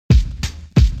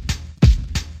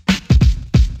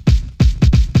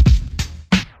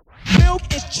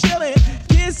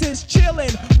is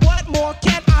chillin'. What more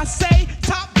can I say?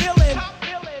 Top billing.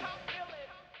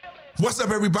 What's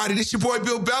up, everybody? This your boy,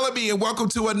 Bill Bellamy, and welcome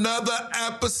to another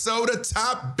episode of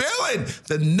Top Billing,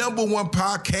 the #1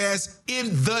 podcast in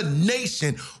the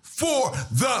nation for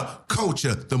the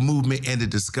culture, the movement, and the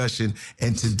discussion.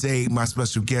 And today, my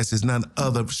special guest is none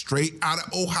other, straight out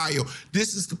of Ohio.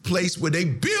 This is the place where they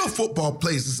build football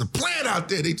players. It's a plant out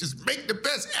there. They just make the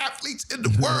best athletes in the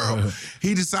world.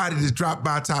 He decided to drop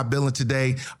by Top Billing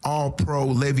today, All-Pro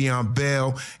Le'Veon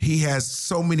Bell. He has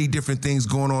so many different things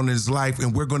going on in his life,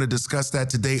 and we're going to discuss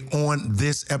that today on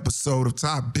this episode of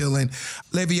Top Billing.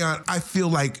 Le'Veon, I feel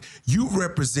like you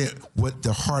represent what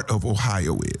the heart of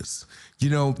Ohio is. You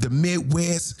know, the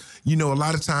Midwest, you know, a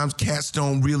lot of times cats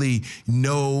don't really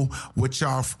know what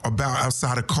y'all about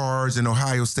outside of cars and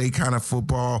Ohio State kind of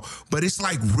football, but it's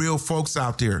like real folks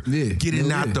out there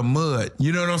getting out the mud.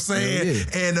 You know what I'm saying?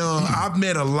 And I've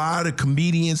met a lot of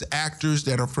comedians, actors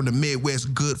that are from the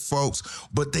Midwest, good folks,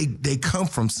 but they come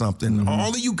from something. All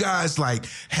of you guys like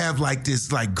have like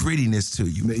this like grittiness to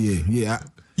you.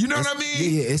 You know what I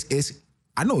mean? It's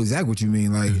I know exactly what you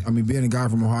mean. Like, I mean, being a guy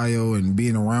from Ohio and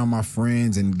being around my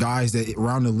friends and guys that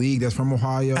around the league that's from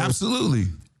Ohio. Absolutely.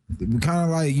 We kind of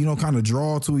like, you know, kind of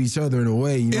draw to each other in a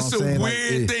way. You know it's what I'm saying?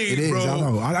 It's a weird thing, it is,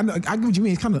 bro. I know. I get what you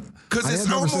mean. It's kind of because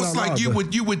it's almost like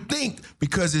you would think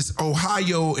because it's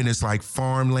Ohio and it's like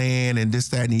farmland and this,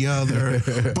 that, and the other.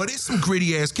 But it's some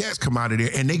gritty ass cats come out of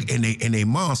there and they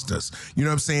monsters. You know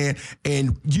what I'm saying?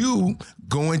 And you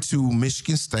going to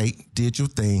Michigan State did your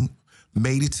thing.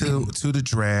 Made it to the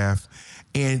draft.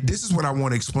 And this is what I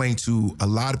want to explain to a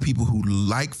lot of people who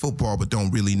like football but don't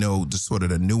really know the sort of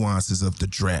the nuances of the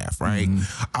draft, right?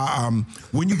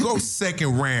 When you go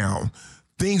second round,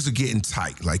 things are getting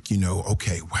tight. Like, you know,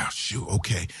 okay, well, shoot,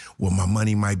 okay. Well, my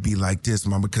money might be like this,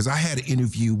 mama. Because I had an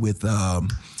interview with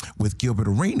Gilbert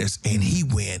Arenas, and he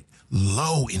went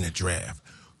low in the draft.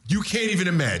 You can't even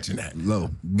imagine that. Low.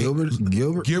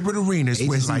 Gilbert Arenas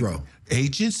went like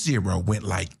Agent Zero went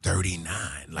like 39.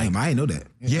 Like, damn, I didn't know that.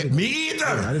 Yeah, me either.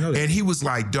 I didn't know that. And he was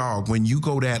like, dog, when you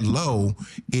go that low,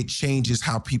 it changes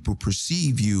how people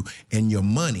perceive you and your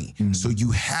money. So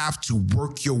you have to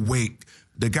work your way.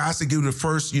 The guys that give the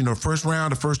first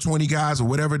round, the first 20 guys or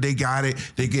whatever, they got it.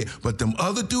 They get, but them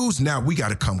other dudes, now we got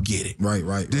to come get it.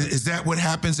 Right. Is that what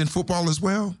happens in football as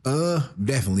well?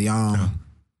 Definitely.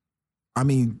 I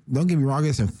mean, don't get me wrong, I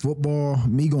guess in football,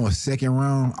 me going second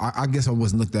round, I guess I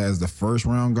wasn't looked at as the first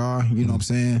round guy, you know what I'm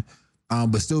saying?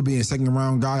 But still being a second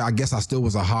round guy, I guess I still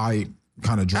was a high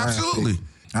kind of draft Absolutely. pick.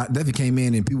 I definitely came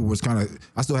in and people was kind of,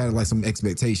 I still had like some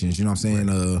expectations, you know what I'm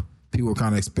saying? People were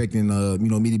kind of expecting,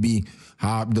 me to be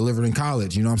high delivered in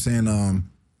college, you know what I'm saying?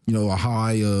 A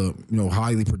high,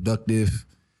 highly productive,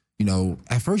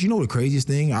 at first, the craziest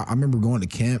thing, I remember going to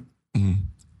camp and,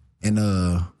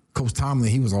 Coach Tomlin,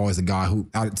 he was always a guy who,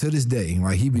 to this day,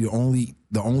 like he'd be the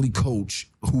only coach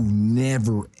who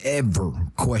never ever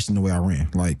questioned the way I ran.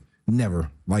 Like never,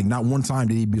 like not one time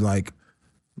did he be like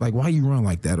why you run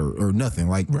like that or nothing.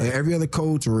 Like every other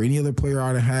coach or any other player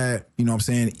I'd have had, you know what I'm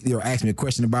saying, either ask me a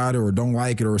question about it or don't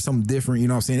like it or something different. You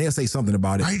know what I'm saying? They'll say something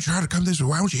about it. Why you trying to come this way?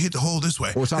 Why don't you hit the hole this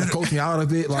way? Or try to coach me out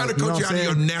of it. Trying to coach you out of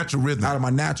your natural rhythm, out of my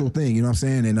natural thing. You know what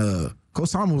I'm saying? And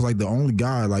Coach Tomlin was like the only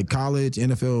guy, like college,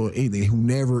 NFL, anything, who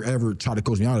never ever tried to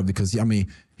coach me out of it because, he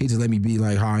just let me be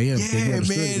like how I am. Yeah,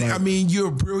 man. Like, I mean, you're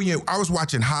brilliant. I was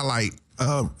watching highlights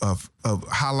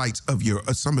of your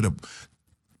some of the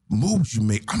moves you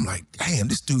make. I'm like, damn,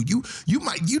 this dude, you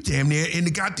damn near in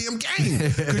the goddamn game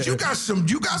because you got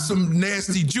some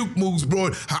nasty juke moves, bro.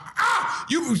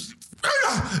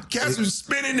 Cats was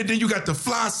spinning, and then you got the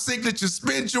fly signature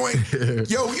spin joint.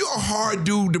 Yo, you're a hard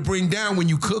dude to bring down when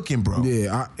you cooking, bro.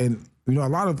 Yeah, a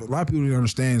lot of people didn't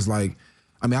understand is like,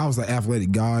 I mean, I was an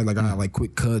athletic guy, like I had like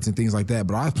quick cuts and things like that,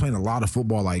 but I was playing a lot of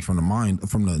football like from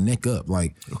the neck up.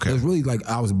 Like it was really like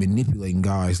I was manipulating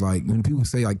guys. Like when people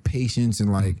say like patience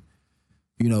and like,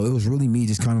 it was really me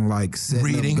just kind of like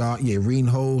setting up God, reading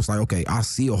holes. Like, okay, I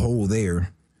see a hole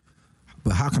there,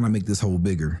 but how can I make this hole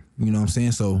bigger? You know what I'm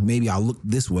saying? So maybe I'll look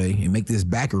this way and make this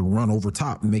backer run over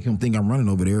top and make him think I'm running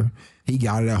over there. He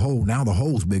got out of that hole. Now the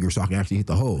hole's bigger so I can actually hit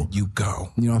the hole. You go.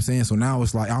 You know what I'm saying? So now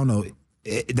it's like, I don't know,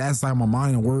 that's like my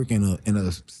mind and work in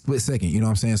a split second. You know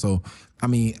what I'm saying? So, I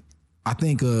mean, I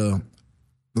think a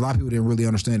lot of people didn't really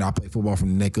understand that I play football from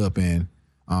the neck up and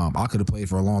I could have played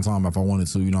for a long time if I wanted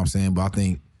to, you know what I'm saying? But I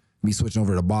think me switching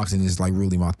over to boxing is like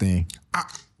really my thing.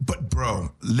 But bro,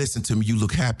 listen to me. You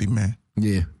look happy, man.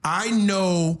 Yeah. I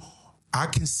know I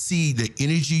can see the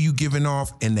energy you giving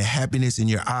off and the happiness in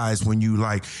your eyes when you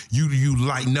like you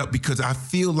lighten up, because I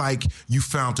feel like you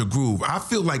found a groove. I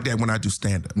feel like that when I do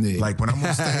stand up. Yeah. Like when I'm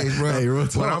on stage, bro. Hey, real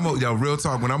talk. When I'm on, real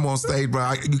talk. When I'm on stage,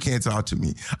 bro, you can't talk to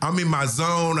me. I'm in my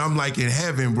zone. I'm like in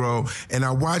heaven, bro. And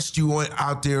I watched you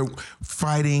out there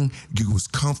fighting. You was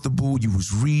comfortable. You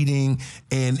was reading,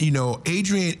 and you know,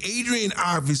 Adrian Peterson,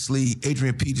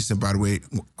 by the way,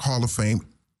 Hall of Fame.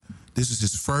 This is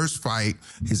his first fight,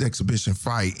 his exhibition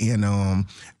fight, and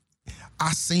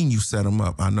I seen you set him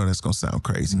up. I know that's gonna sound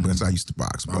crazy, because I used to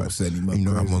box, but was setting him up you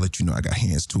know, crazy. I'm gonna let you know I got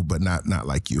hands too, but not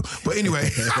like you. But anyway,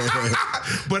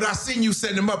 but I seen you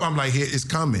setting him up. I'm like, here, it's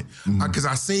coming, because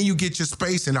I seen you get your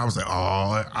space, and I was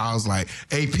like,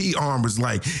 AP arm was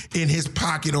like in his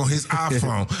pocket on his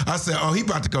iPhone. I said, oh, he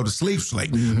about to go to sleep. So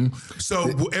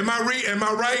am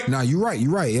I right? Nah, you're right.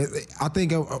 You're right. I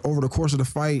think over the course of the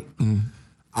fight,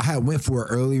 I had went for it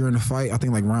earlier in the fight. I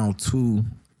think like round 2.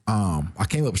 I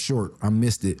came up short. I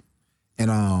missed it. And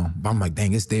but I'm like,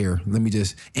 dang, it's there. Let me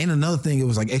just. And another thing, it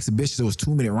was like exhibition. So it was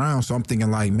 2-minute rounds. So I'm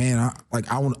thinking like, man,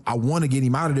 I want to get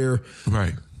him out of there.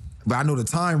 Right. But I know the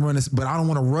time running, but I don't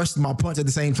want to rush my punch at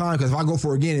the same time, because if I go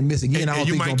for it again and miss again, I don't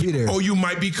think I'll be there. Oh, you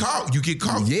might be caught. You get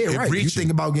caught. Yeah, right. You think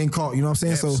about getting caught. You know what I'm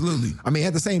saying? Absolutely. So I mean,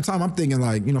 at the same time, I'm thinking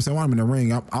like, you know what I'm saying, when I'm in the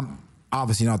ring, I'm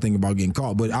obviously not thinking about getting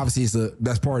caught, but obviously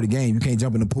that's part of the game. You can't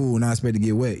jump in the pool and not expect to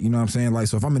get wet. You know what I'm saying? Like,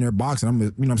 so if I'm in there boxing, you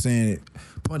know what I'm saying,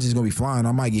 punches gonna be flying.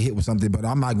 I might get hit with something, but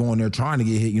I'm not going there trying to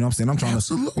get hit. You know what I'm saying? I'm trying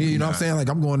Absolutely to, you know what I'm saying? Like,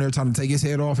 I'm going there trying to take his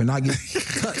head off and not get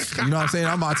touched. You know what I'm saying?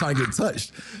 I'm not trying to get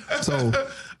touched. So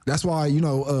that's why, you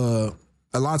know,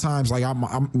 a lot of times, like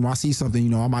when I see something, you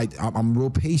know, I'm real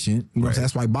patient. You know what I'm saying?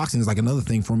 That's why boxing is like another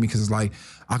thing for me, because it's like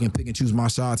I can pick and choose my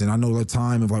shots, and I know the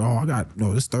time of like, oh, I got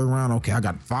this third round. Okay, I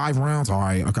got 5 rounds. All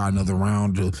right, I got another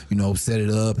round to, you know, set it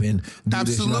up and do Absolutely.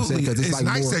 this. You know what I'm saying? 'Cause It's like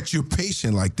nice more, that you're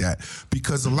patient like that,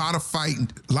 because a lot of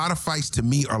fights to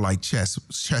me are like chess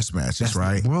matches,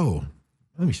 right? Bro,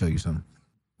 let me show you something.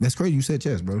 That's crazy. You said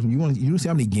chess, bro. You see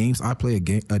how many games I play a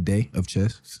day of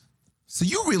chess? So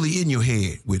you really in your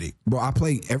head with it. Bro, I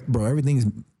play, bro, everything's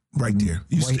Right there.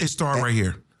 It started right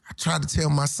here. I tried to tell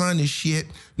my son this shit.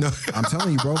 No, I'm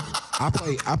telling you, bro. I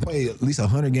play at least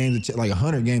 100 games of chess, like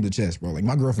 100 games of chess, bro. Like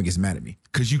my girlfriend gets mad at me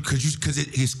because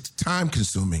it's time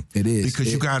consuming. It is,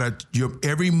 because your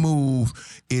every move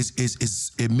is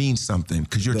it means something,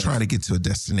 because you're trying to get to a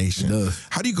destination. It does.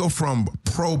 How do you go from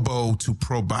pro bow to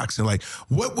pro boxing? Like,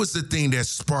 what was the thing that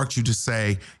sparked you to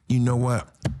say, you know what,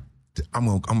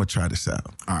 I'm gonna try this out?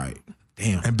 All right.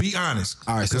 Damn. And be honest.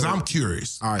 All right, because so- I'm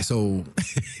curious. All right, so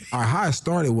how I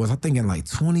started was, I think in like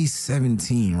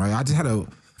 2017, right? I just had a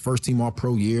first team all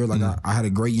pro year. Like I had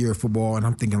a great year of football, and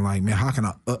I'm thinking like, man, how can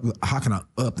I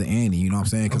up the ante? You know what I'm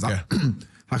saying? Because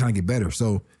how can I get better?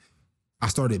 So I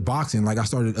started boxing. Like I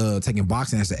started taking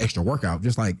boxing as an extra workout.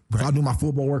 Just like if I do my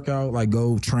football workout, like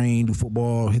go train, do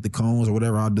football, hit the cones or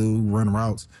whatever I do, run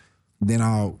routes. Then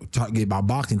I'll try to get my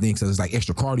boxing thing, because it's like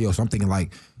extra cardio. So I'm thinking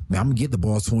like, man, I'm gonna get the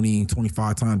ball 20,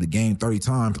 25 times a game, 30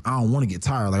 times. I don't want to get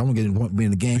tired. Like I want to be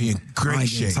in the game. Be in great I ain't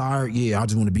shape. getting tired. Yeah, I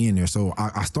just want to be in there. So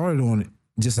I started on it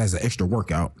just as an extra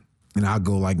workout, and I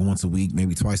go like once a week,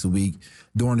 maybe twice a week.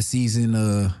 During the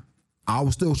season, I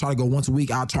would still try to go once a week.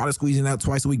 I'll try to squeeze in that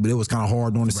twice a week, but it was kind of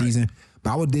hard during the season.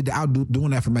 But I was doing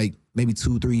that for maybe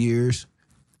 2-3 years,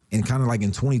 and kind of like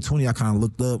in 2020, I kind of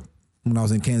looked up when I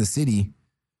was in Kansas City.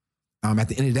 At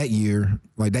the end of that year,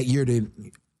 like that year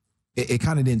it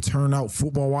kind of didn't turn out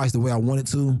football wise the way I wanted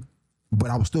to,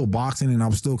 but I was still boxing, and I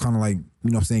was still kind of like,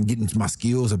 you know what I'm saying, getting my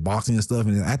skills of boxing and stuff.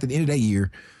 And at the end of that year,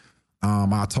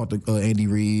 I talked to Andy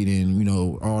Reid, and you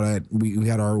know, all that. We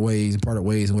had our ways and parted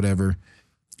ways and whatever.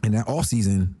 And that off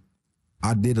season,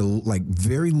 I did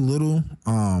very little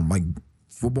like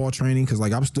football training, because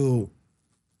like I'm still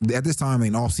at this time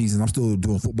in off season, I'm still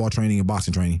doing football training and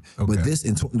boxing training. Okay. But this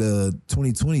in the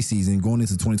 2020 season, going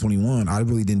into 2021, I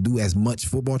really didn't do as much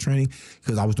football training,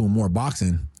 because I was doing more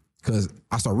boxing. Because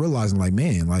I started realizing like,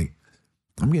 man, like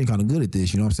I'm getting kind of good at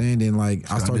this. You know what I'm saying? Then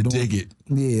like I started doing, dig it.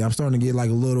 Yeah, I'm starting to get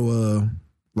like a little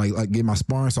like get my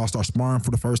sparring. So I start sparring for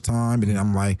the first time, and then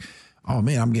I'm like, oh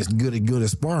man, I'm getting good at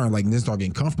sparring. Like, and then start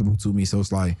getting comfortable to me. So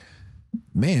it's like,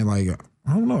 man, like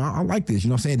I don't know, I like this. You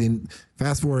know what I'm saying? Then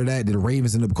fast forward to that, the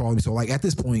Ravens ended up calling me. So like at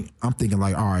this point, I'm thinking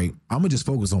like, all right, I'm gonna just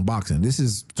focus on boxing. This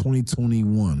is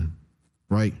 2021,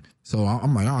 right? So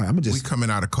I'm like, all right, I'm gonna just We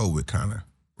coming out of COVID, kind of,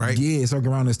 right? yeah, it's like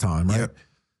around this time, right? Yep.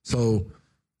 So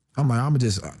I'm like, I'm gonna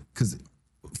just, because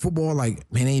football,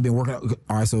 like, man, they ain't been working out.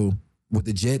 All right, so with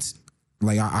the Jets,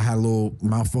 like I had a little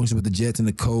malfunction with the Jets and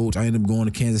the coach. I ended up going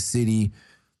to Kansas City.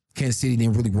 Kansas City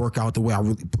didn't really work out the way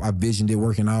I visioned it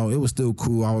working out. It was still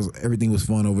cool. Everything was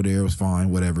fun over there. It was fine,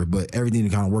 whatever. But everything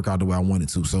didn't kind of work out the way I wanted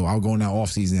to. So I'll go in that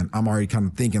off season. I'm already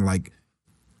kind of thinking like,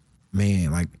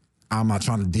 man, like I'm not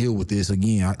trying to deal with this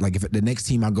again. Like if the next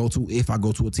team I go to, if I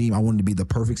go to a team, I want it to be the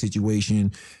perfect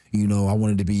situation. You know, I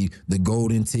want it to be the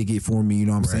golden ticket for me. You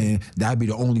know what I'm saying? That'd be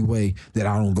the only way that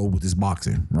I don't go with this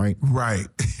boxing, right? Right.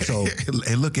 So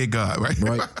and look at God, right?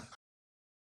 Right.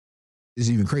 It's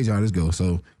even crazy how this goes.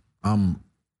 So I'm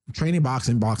training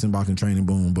boxing, training,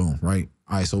 boom, boom, right?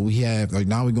 All right, so we have, like,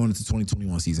 now we're going into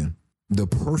 2021 season. The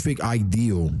perfect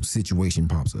ideal situation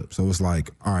pops up. So it's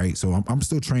like, all right, so I'm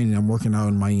still training. I'm working out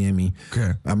in Miami.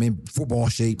 Okay. I'm in football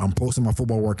shape. I'm posting my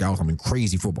football workouts. I'm in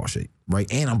crazy football shape,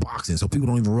 right? And I'm boxing. So people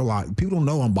don't even realize, people don't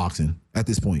know I'm boxing at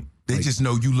this point. They just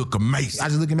know you look amazing. I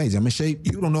just look amazing. I'm in shape.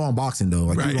 People don't know I'm boxing though.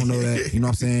 Like people don't know that. You know what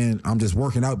I'm saying? I'm just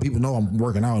working out. People know I'm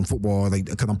working out in football, like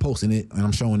because I'm posting it and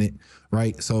I'm showing it,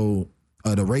 right? So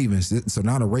the Ravens. So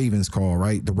now the Ravens call,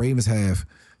 right? The Ravens have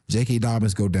J.K.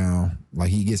 Dobbins go down, like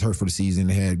he gets hurt for the season.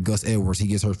 They had Gus Edwards, he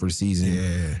gets hurt for the season.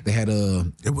 Yeah. They had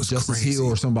it was Justice crazy. Hill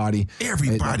or somebody.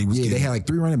 Everybody was they had like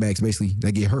 3 running backs basically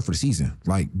that get hurt for the season.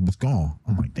 Like was gone.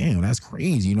 I'm like, damn, that's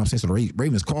crazy. You know what I'm saying? So the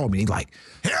Ravens called me. They like,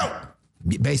 help.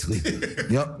 Basically.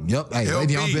 Yep. Hey, Help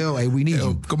Le'Veon me. Bell, hey, we need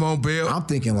you. Come on, Bill. I'm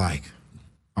thinking like,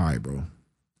 all right, bro.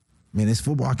 Man, this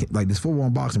football, this football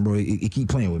and boxing, bro, it keep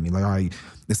playing with me. Like, all right,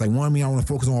 it's like one of me, I want to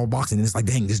focus on all boxing. And it's like,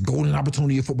 dang, this golden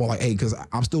opportunity of football. Like, hey, because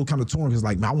I'm still kind of torn because,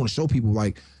 like, man, I want to show people,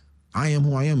 like, I am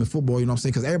who I am in football. You know what I'm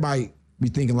saying? Because everybody be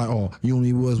thinking, like, oh, you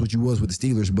only was what you was with the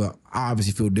Steelers. But I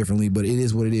obviously feel differently. But it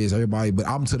is what it is. Everybody, but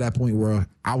I'm to that point where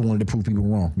I wanted to prove people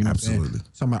wrong. You know what I'm Absolutely. saying?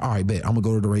 So I'm like, all right, bet. I'm going to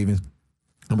go to the Ravens.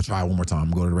 I'm going to try it one more time.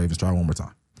 I'm going to go to the Ravens, try it one more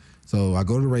time. So I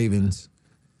go to the Ravens.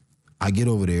 I get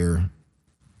over there.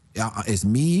 It's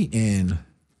me and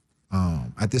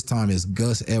at this time it's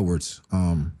Gus Edwards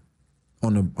on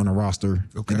the roster.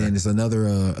 Okay. And then it's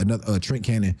another Trent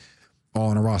Cannon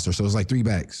all on the roster. So it's like 3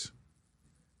 backs.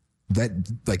 That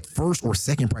like first or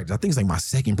second practice. I think it's like my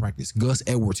second practice. Gus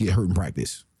Edwards get hurt in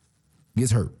practice.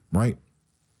 Gets hurt, right?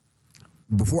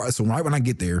 So right when I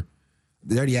get there,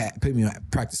 they already had put me on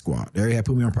practice squad. They already had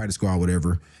put me on practice squad,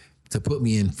 whatever, to put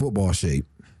me in football shape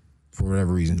for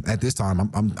whatever reason. At this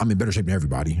time, I'm in better shape than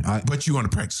everybody. But you on the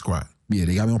practice squad. Yeah,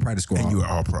 they got me on practice squad. And you were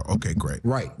all pro. Okay, great.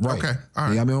 Right. Okay, all right.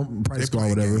 They got me on practice They squad, play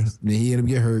whatever. games. Then he ended up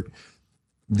getting hurt.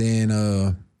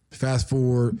 Then fast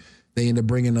forward, they end up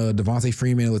bringing Devontae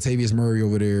Freeman and Latavius Murray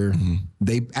over there. Mm-hmm.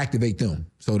 They activate them.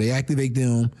 So they activate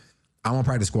them. I'm on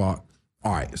practice squad.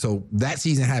 All right, so that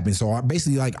season happened. So I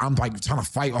basically I'm like trying to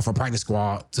fight off a practice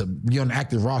squad to be on the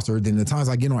active roster. Then the times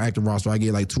I get on active roster, I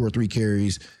get like 2 or 3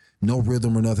 carries, no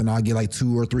rhythm or nothing. I get like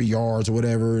 2 or 3 yards or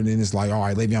whatever. And then it's like, all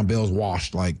right, Le'Veon Bell's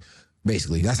washed. Like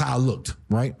basically, that's how I looked,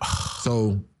 right?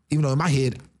 So even though in my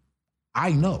head,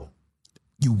 I know.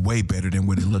 You way better than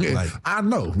what it looked like. I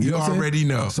know. You know what I'm saying? already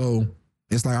know. So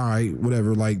it's like, all right,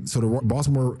 whatever. Like, so the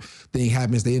Baltimore thing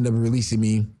happens. They end up releasing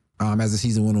me as the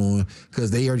season went on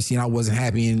because they already seen I wasn't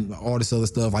happy and all this other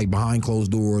stuff, like behind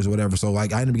closed doors or whatever. So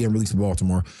like, I ended up getting released from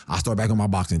Baltimore. I start back on my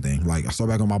boxing thing.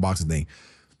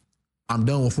 I'm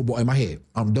done with football in my head.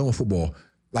 I'm done with football.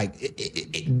 Like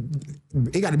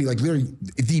it got to be like literally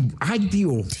the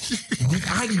ideal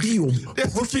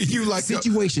perfect you like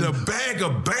situation. The bag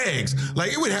of bags.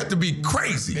 Like it would have to be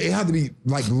crazy. It had to be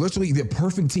like literally the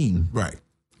perfect team, Right.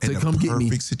 To And come get me.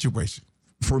 perfect situation.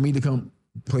 for me to come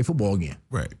play football again.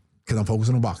 Right. Because I'm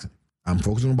focusing on boxing.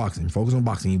 Focusing on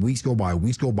boxing. Weeks go by.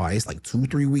 It's like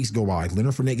 2-3 weeks go by.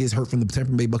 Leonard Fournette gets hurt from the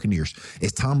Tampa Bay Buccaneers.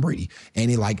 It's Tom Brady.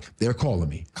 And they're calling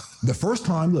me. The first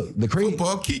time, look, the crazy.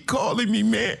 Football keep calling me,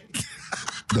 man.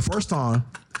 The first time,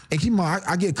 and keep in mind,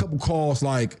 I get a couple calls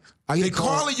like. They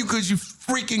calling you because you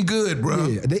freaking good, bro.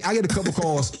 Yeah, I get a couple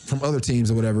calls from other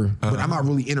teams or whatever, but I'm not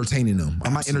really entertaining them.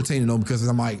 I'm not entertaining them because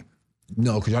I'm like,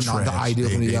 no, because y'all not the Trash. ideal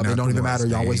for me. They They not don't the even ones. matter.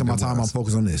 Y'all They wasting my ain't the time. I'm ones.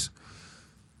 focused on this.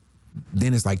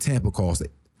 Then it's like Tampa calls.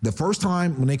 The first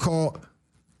time when they call,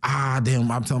 damn,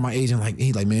 I'm telling my agent, like,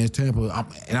 he's like, man, it's Tampa.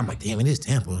 I'm like, damn, it is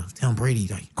Tampa. Tom Brady.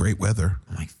 Like, Great weather.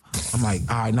 I'm like,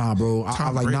 all right, nah, bro.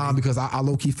 I'm like, Brady. nah, because I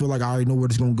low key feel like I already know where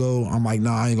this gonna go. I'm like,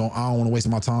 nah, I don't want to waste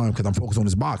my time because I'm focused on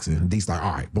this boxing. And Deke's like,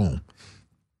 all right, boom.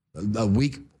 A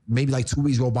week, maybe like 2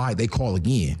 weeks go by, they call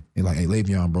again. And like, hey,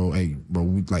 Le'Veon, bro,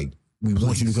 we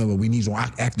want you to come, but we need you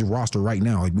on active roster right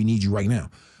now. Like, we need you right now.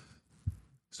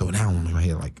 So now I'm in my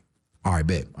head like, all right,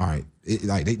 bet, all right.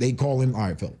 They call him, all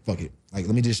right, fuck it. Like,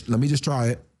 let me just try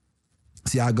it,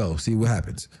 see how it goes, see what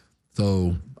happens.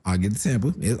 So I get to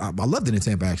Tampa. I loved it in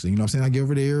Tampa, actually. You know what I'm saying? I get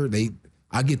over there.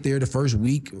 I get there the first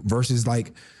week versus my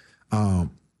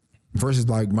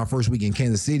first week in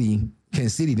Kansas City.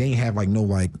 Kansas City, they ain't have like no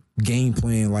like game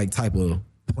plan like type of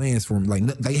plans for me. Like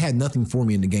they had nothing for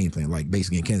me in the game plan. Like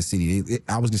basically in Kansas City,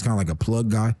 I was just kind of like a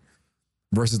plug guy.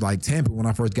 Versus like Tampa, when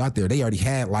I first got there, they already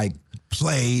had like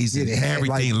plays and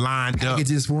everything lined up.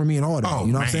 Packages for me and all that. Oh,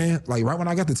 you know man. what I'm saying? Like right when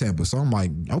I got to Tampa. So I'm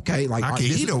like, okay, like I can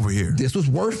eat over here. This was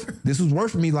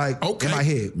worth me like Okay. in my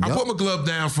head. I put my glove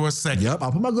down for a second. Yep,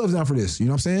 I put my gloves down for this. You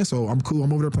know what I'm saying? So I'm cool.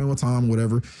 I'm over there playing with Tom,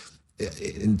 whatever.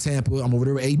 In Tampa, I'm over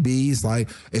there with AB. It's like,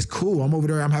 it's cool. I'm over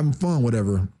there. I'm having fun,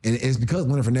 whatever. And it's because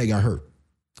Leonard Fournette got hurt.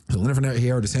 So Leonard Fournette, he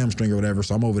hurt his hamstring or whatever.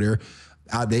 So I'm over there.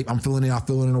 I'm filling in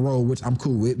a role, which I'm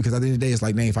cool with, because at the end of the day, it's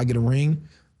like, man, if I get a ring,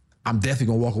 I'm definitely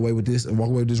gonna walk away with this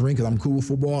ring because I'm cool with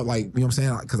football. Like, you know what I'm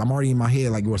saying? Because I'm already in my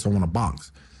head, like, so I want to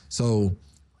box. So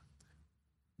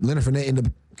Leonard Fournette ended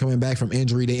up coming back from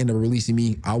injury. They ended up releasing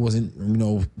me. I wasn't,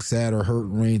 sad or hurt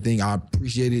or anything. I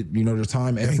appreciated, the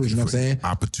time, effort, you know what I'm saying?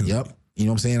 Opportunity. Yep. You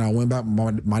know what I'm saying? I went back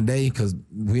my day because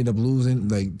we ended up losing,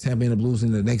 like Tampa ended up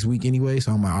losing the next week anyway.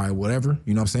 So I'm like, all right, whatever.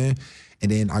 You know what I'm saying?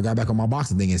 And then I got back on my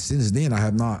boxing thing. And since then,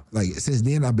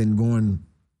 I've been going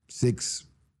 5-6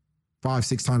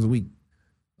 times a week.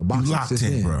 You locked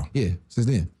in, bro. Yeah, since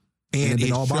then. And it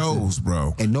shows, boxing.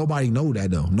 Bro. And nobody know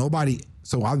that though.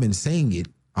 So I've been saying it.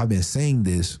 I've been saying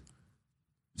this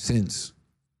since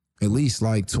at least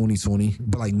like 2020,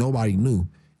 but like nobody knew.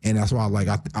 And that's why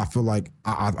I feel like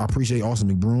I appreciate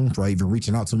Austin McBroom for even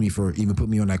reaching out to me for even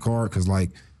putting me on that card. Cause like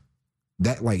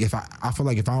that, like if I feel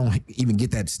like if I don't even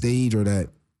get that stage or that,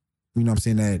 you know what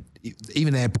I'm saying, that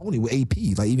even that opponent with AP,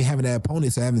 like even having that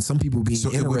opponent, so having some people being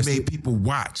interested. So it made people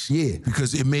watch. Yeah.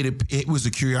 Because it was a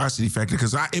curiosity factor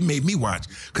because it made me watch.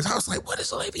 Because I was like, what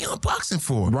is Le'Veon boxing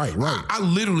for? Right. I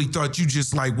literally thought you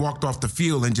just like walked off the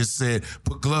field and just said,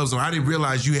 put gloves on. I didn't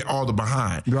realize you had all the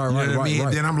behind. Right, you know what I mean? right.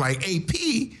 And then I'm like, AP,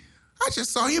 I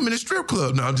just saw him in a strip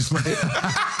club. No, I'm just like...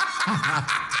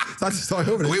 So I just saw him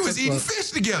over there. We was eating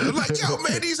fish together. I'm like, yo,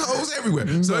 man, these hoes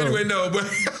everywhere. So anyway, but...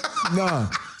 Nah.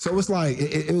 So it's like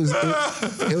it was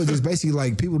just basically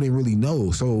like people didn't really know.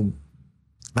 So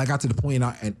I got to the point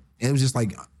and it was just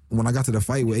like when I got to the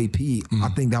fight with AP, I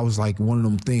think that was like one of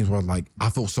them things where like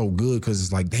I felt so good because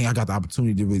it's like, dang, I got the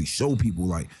opportunity to really show people,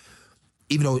 like,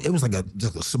 even though it was like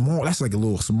just a small, that's like a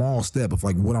little small step of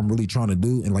like what I'm really trying to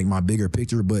do and like my bigger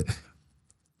picture, but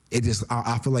it just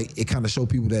I feel like it kind of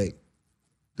showed people that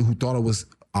who thought I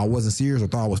wasn't serious or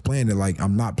thought I was playing it, like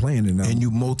I'm not playing it now. And you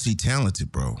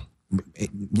multi-talented, bro.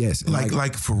 Yes.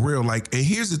 Like for real. Like, and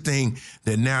here's the thing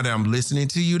that now that I'm listening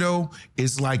to you though,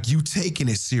 it's like you taking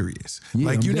it serious. Yeah,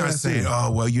 like you're I'm not saying,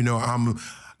 oh, well, I'm,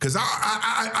 because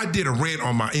I did a rant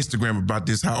on my Instagram about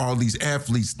this, how all these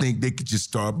athletes think they could just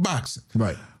start boxing.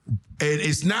 Right. And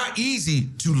it's not easy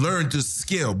to learn the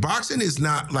skill. Boxing is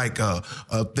not like a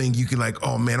thing you can like,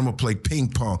 oh man, I'm gonna play ping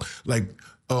pong. Like,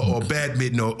 or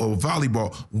badminton or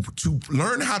volleyball. To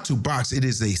learn how to box, it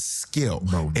is a skill.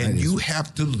 Bro, and you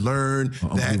have to learn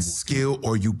that skill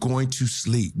or you're going to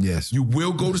sleep. Yes. You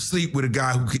will go to sleep with a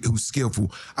guy who's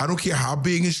skillful. I don't care how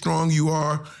big and strong you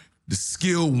are, the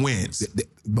skill wins.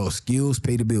 Bro, skills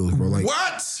pay the bills, bro. Like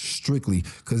what? Strictly.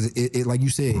 Because it like you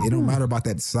said, it don't matter about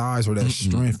that size or that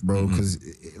strength, bro. Because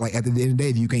like at the end of the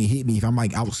day, if you can't hit me, if I'm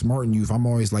like outsmarting you, if I'm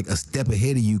always like a step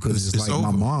ahead of you, because it's like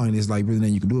over. My mind is like really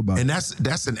nothing you can do about it. And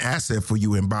that's an asset for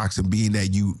you in boxing, being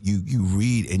that you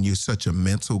read and you're such a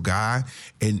mental guy.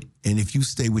 And if you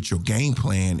stay with your game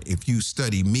plan, if you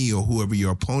study me or whoever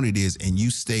your opponent is and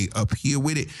you stay up here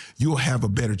with it, you'll have a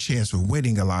better chance of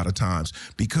winning a lot of times.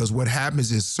 Because what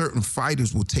happens is certain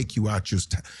fighters will take you out your,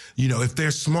 if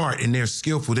they're smart and they're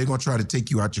skillful, they're going to try to take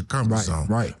you out your comfort zone.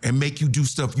 Right. And make you do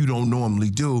stuff you don't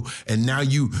normally do. And now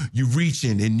you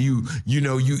reaching and you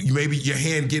maybe your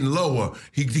hand getting lower.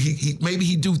 He maybe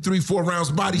he do 3-4 rounds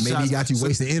body shots. Maybe he got you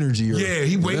wasting energy. Or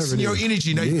he wasting your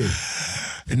energy. Now,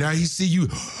 and now he see you,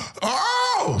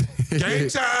 game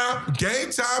time,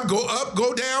 go up,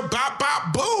 go down, bop,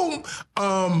 bop, boom.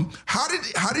 How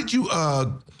did you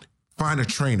find a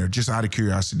trainer, just out of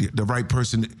curiosity, the right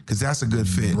person, because that's a good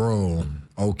fit. Bro,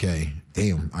 okay,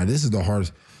 damn. All right, this is the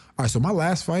hardest. All right, so my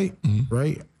last fight,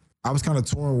 right, I was kind of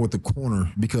torn with the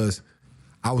corner because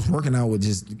I was working out with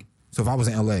so if I was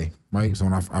in LA, right? So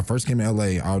when I first came to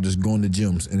LA, I would just go in the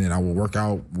gyms and then I would work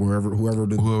out whoever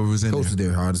was in coach was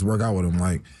there. I would just work out with them.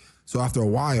 Like, so after a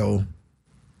while,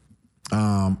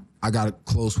 I got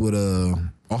close with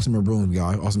Austin McBroom's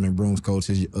guy. Austin McBroom's coach,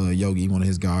 his Yogi, one of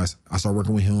his guys. I started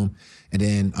working with him, and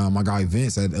then my guy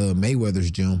Vince at Mayweather's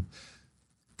gym,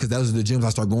 because those are the gyms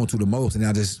I started going to the most, and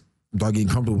I just started getting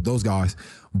comfortable with those guys.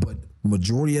 But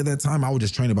majority of that time, I was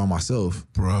just training by myself,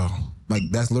 bro. Like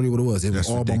that's literally what it was. It was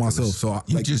all ridiculous. by myself.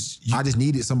 So I just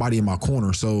needed somebody in my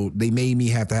corner. So they made me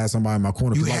have to have somebody in my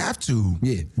corner. You have to.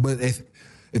 Yeah, but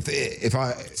if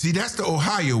I See, that's the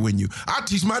Ohio in you. I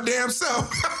teach my damn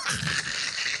self.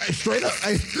 straight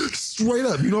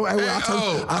up, you know, I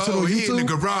turn on he in the YouTube.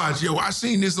 garage. Yo, I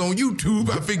seen this on YouTube.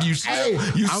 I figure you slip. Hey,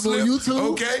 you I'm slip. on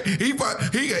YouTube. Okay.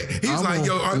 He's I'm like, on-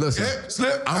 yo, listen,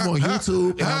 slip. I'm on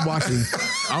YouTube and I'm watching.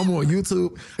 I'm on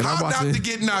YouTube and I'm How watching. not to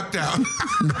get knocked out?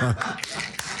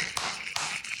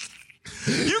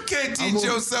 You can't teach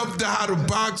yourself how to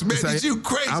box, man. Say, You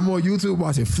crazy. I'm on YouTube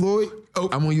watching Floyd. Oh.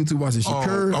 I'm on YouTube watching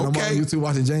Shakur. And I'm on okay. YouTube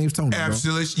watching James Toney. bro.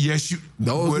 Absolutely. Yes, you.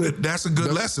 That's a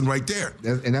good lesson right there.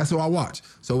 And that's what I watch.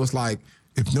 So it's like,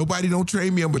 If nobody don't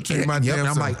train me, I'm gonna train my yep, damn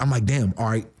and self. I'm like, damn, all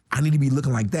right, I need to be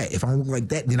looking like that. If I don't look like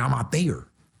that, then I'm out there.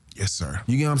 Yes, sir.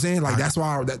 You get what I'm saying? Like that's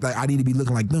why I need to be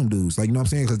looking like them dudes. Like, you know what I'm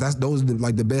saying? Because those are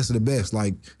the best of the best.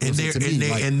 Like, And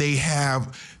they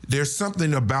there's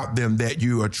something about them that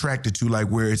you're attracted to, like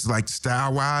where it's like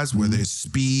style wise, whether it's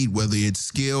speed, whether it's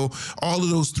skill. All of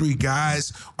those three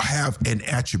guys have an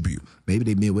attribute. maybe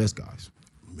they Midwest guys.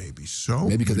 Maybe so.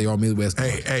 Maybe because they all Midwest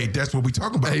guys. Hey, that's what we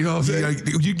talking about. Hey, you know what I'm saying?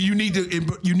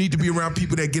 You need to be around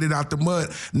people that get it out the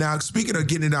mud. Now, speaking of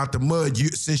getting it out the mud,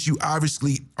 since you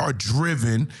obviously are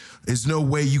driven, there's no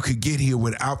way you could get here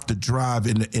without the drive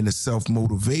and the self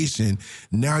motivation.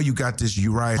 Now you got this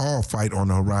Uriah Hall fight on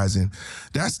the horizon.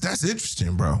 That's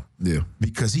interesting, bro. Yeah.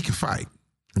 Because he can fight,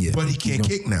 Yeah. but he can't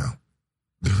kick now.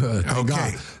 Thank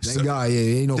God. Thank God. Yeah,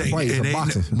 it ain't no fight. It's a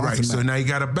boxing. Right. So match. now you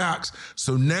got a box.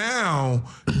 So now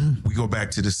we go back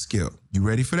to the skill. You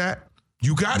ready for that?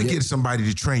 You got to get somebody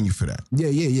to train you for that.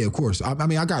 Yeah, of course. I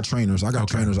mean, I got trainers.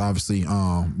 Trainers, obviously.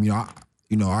 I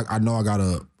know I got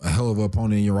a hell of an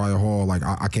opponent in Uriah Hall. Like,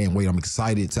 I can't wait. I'm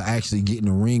excited to actually get in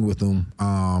the ring with him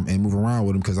and move around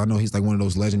with him because I know he's like one of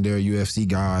those legendary UFC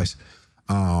guys.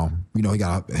 He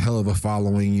got a hell of a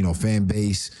following, fan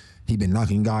base. He been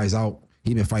knocking guys out.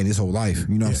 He been fighting his whole life.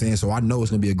 You know what I'm saying? So I know it's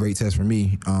going to be a great test for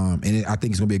me. And I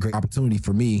think it's going to be a great opportunity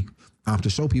for me to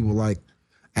show people, like,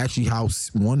 actually how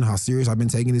serious I've been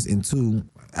taking this, and two,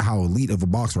 how elite of a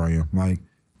boxer I am. Like,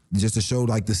 just to show,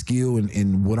 like, the skill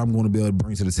and what I'm going to be able to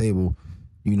bring to the table,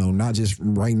 not just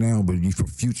right now, but for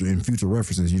future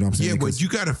references. You know what I'm saying? Yeah, but you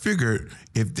got to figure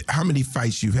how many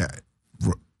fights you've had.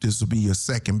 This will be your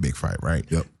second big fight, right?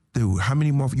 Yep. Dude, how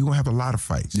many more? You're going to have a lot of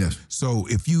fights. Yes. So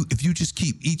if you just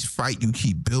keep each fight, you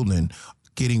keep building,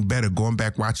 getting better, going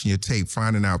back, watching your tape,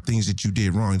 finding out things that you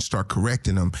did wrong and start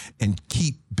correcting them and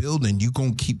keep building, you're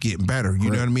going to keep getting better. You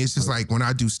know what I mean? It's just like when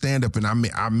I do stand-up and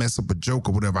I mess up a joke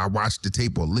or whatever, I watch the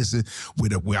tape or listen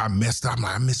where I messed up. I'm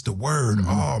like, I missed a word.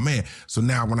 Oh, man. So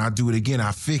now when I do it again,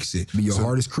 I fix it. Be your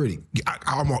hardest critic.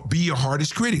 Be your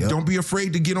hardest critic. Yep. Don't be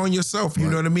afraid to get on yourself. You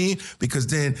know what I mean? Because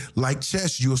then, like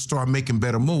chess, you'll start making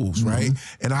better moves, right?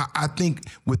 And I think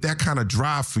with that kind of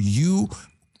drive for you,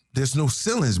 there's no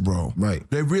ceilings, bro. Right.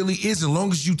 There really is. As long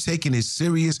as you taking it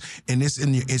serious and it's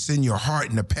in your heart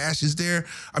and the passion's there.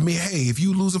 I mean, hey, if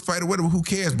you lose a fight or whatever, who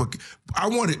cares? But I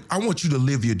want you to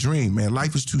live your dream, man.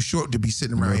 Life is too short to be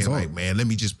sitting around here like, man, let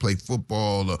me just play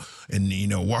football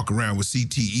and walk around with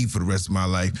CTE for the rest of my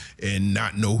life and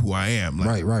not know who I am.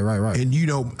 Like, Right. And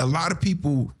a lot of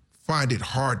people find it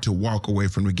hard to walk away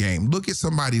from the game. Look at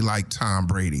somebody like Tom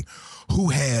Brady, who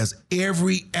has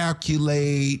every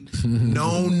accolade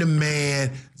known to man,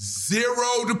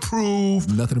 zero to prove,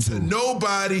 Nothing to prove.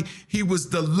 nobody. He was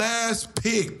the last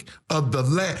pick of the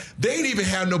last. They didn't even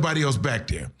have nobody else back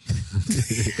there.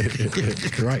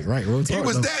 Right. Real talk, He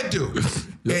was though. that dude.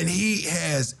 And he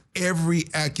has every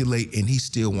accolade and he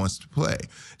still wants to play.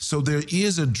 So there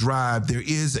is a drive. There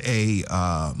is a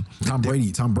Tom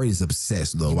Brady's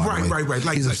obsessed though. By the way. Right.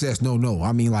 Like, he's obsessed. No.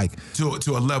 I mean, like, to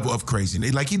a level of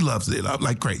crazy. Like he loves it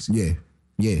like crazy.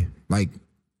 yeah. Like,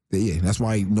 yeah. That's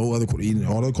why all the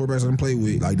quarterbacks I done play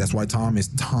with, like, that's why Tom is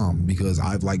Tom, because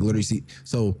I've like literally seen.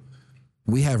 So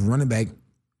we have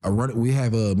we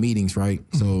have meetings, right?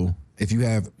 So if you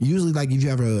have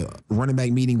a running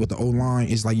back meeting with the O-line,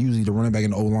 it's like usually the running back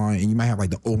and the O-line, and you might have like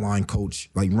the O-line coach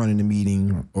like running the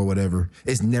meeting or whatever.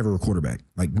 It's never a quarterback.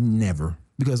 Like, never.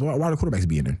 Because why the quarterbacks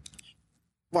be in there?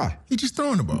 Why? He just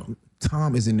throwing the ball.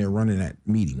 Tom is in there running that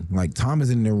meeting. Like, Tom is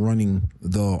in there running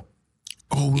the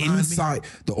inside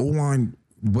the O-line,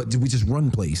 but we just run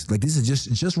plays. Like, this is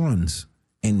just runs.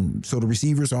 And so the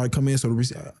receivers come in, so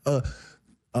the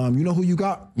you know who you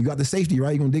got? You got the safety,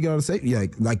 right? You're gonna dig out the safety,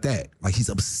 like that. Like, he's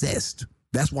obsessed.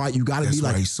 That's why you gotta be like.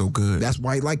 That's why he's so good. That's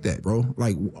why he like that, bro.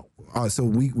 Like, so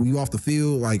we off the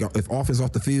field. Like, if offense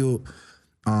off the field,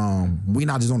 we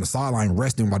not just on the sideline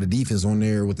resting while the defense on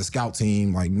there with the scout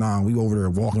team. Like, nah, we over there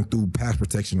walking through pass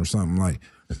protection or something. Like,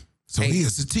 So he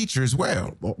is a teacher as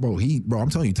well. Bro, I'm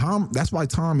telling you, Tom, that's why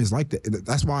Tom is like that.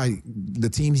 That's why the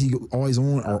teams he always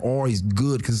on are always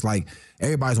good, because like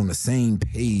everybody's on the same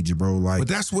page, bro. Like, but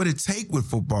that's what it takes with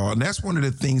football. And that's one of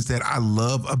the things that I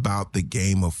love about the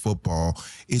game of football.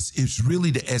 It's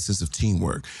really the essence of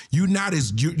teamwork. You're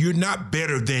not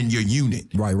better than your unit.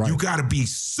 Right. You gotta be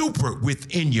super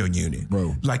within your unit.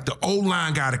 Bro. Like the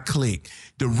O-line gotta click.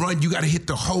 The run, you gotta hit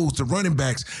the holes, the running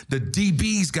backs, the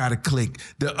DBs gotta click,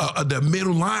 the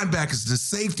middle linebackers, the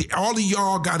safety, all of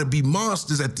y'all gotta be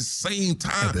monsters at the same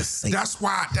time. That's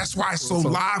why it's so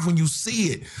live when you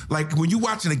see it. Like when you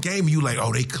watching a game, you like,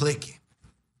 oh, they clicking.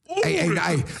 Ooh, hey,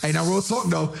 now real talk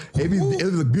though, it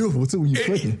look beautiful too when you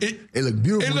clicking. It look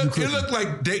beautiful.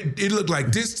 It looked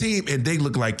like this team and they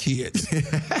look like kids.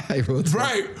 Hey,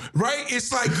 right.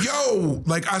 It's like, yo,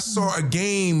 like I saw a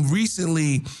game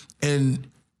recently and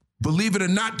believe it or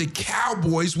not, the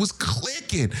Cowboys was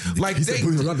clicking. Like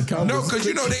no, because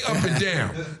you know they up and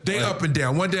down. They up and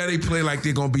down. One day they play like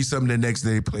they're gonna be something. The next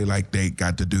day they play like they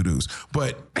got the doo-doos.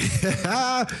 But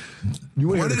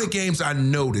one of the games I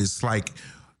noticed, like,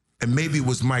 and maybe it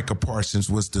was Micah Parsons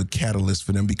was the catalyst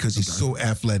for them because he's so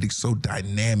athletic, so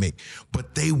dynamic.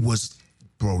 But they was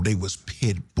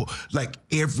pit bull. Like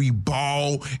every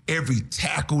ball, every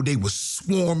tackle, they was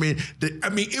swarming.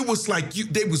 It was like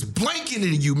they was blanking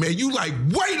in you, man. You like,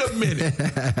 wait a minute.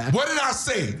 What did I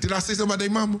say? Did I say something about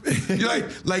their mama? You're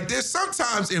like there's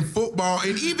sometimes in football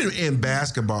and even in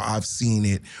basketball, I've seen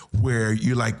it where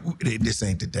you're like, this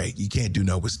ain't the day. You can't do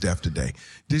no with Steph today.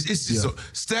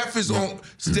 Steph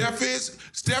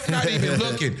not even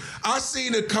looking. I've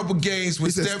seen a couple games where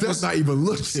Steph not even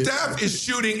looking. Steph is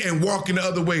shooting and walking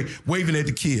the other way, waving at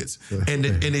the kids, and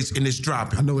it's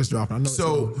dropping. I know it's dropping. I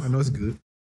know it's good.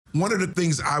 One of the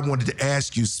things I wanted to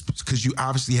ask you, because you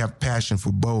obviously have passion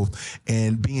for both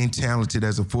and being talented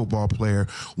as a football player,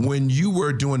 when you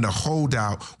were doing the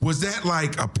holdout, was that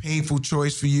like a painful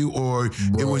choice for you, or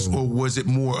was it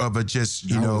more of a just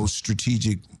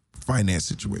strategic finance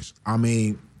situation? I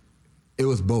mean, it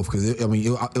was both, because it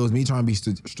was me trying to be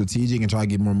strategic and try to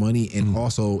get more money, and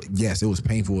also, yes, it was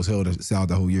painful as hell to sell out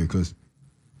the whole year because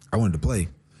I wanted to play.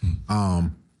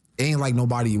 Ain't like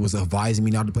nobody was advising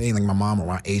me not to play. Ain't like my mom or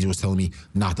my agent was telling me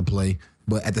not to play.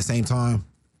 But at the same time,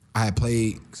 I had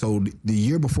played. So the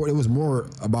year before, it was more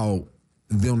about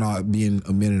them not being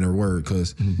a man in their word.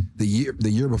 Because the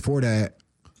year before that,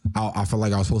 I felt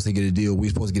like I was supposed to get a deal. We were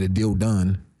supposed to get a deal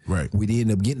done. Right. We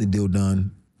didn't end up getting the deal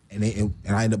done, and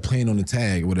I ended up playing on the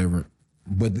tag or whatever.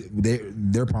 But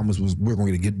their promise was we're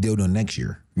going to get a deal done next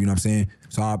year. You know what I'm saying?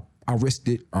 So I risked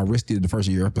it. I risked it the first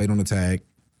year. I played on the tag.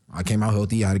 I came out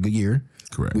healthy. I had a good year.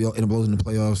 Correct. We ended up losing the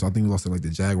playoffs. I think we lost to like the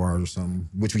Jaguars or something,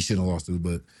 which we shouldn't have lost to,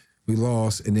 but we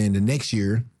lost. And then the next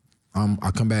year,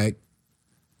 I come back.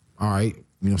 All right, you know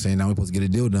what I'm saying? Now we're supposed to get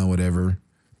a deal done, whatever.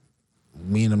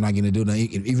 Me and them not getting a deal done.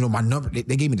 Even though my number,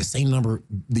 they gave me the same number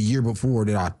the year before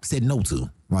that I said no to.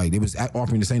 Like, they was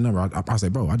offering the same number. I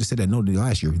said, bro, I just said that no to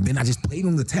last year. Then I just played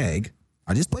on the tag.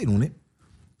 I just played on it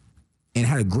and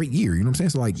had a great year. You know what I'm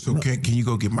saying? So can you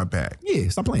go get my bag? Yeah,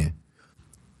 stop playing.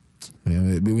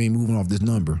 Man, we ain't moving off this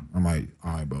number. I'm like,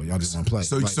 all right, bro, y'all just want to play.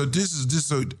 So this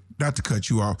is not to cut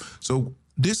you off. So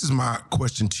this is my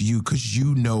question to you, because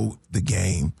you know the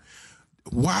game.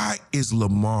 Why is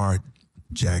Lamar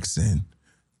Jackson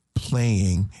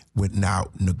playing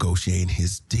without negotiating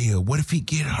his deal? What if he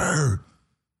get hurt?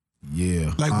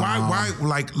 Yeah. Like why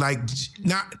like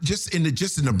not just in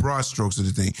the broad strokes of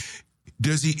the thing.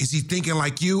 Is he thinking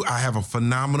like you? I have a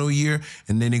phenomenal year,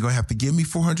 and then they're gonna have to give me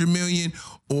 $400 million,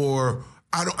 or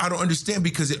I don't understand,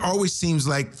 because it always seems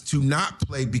like to not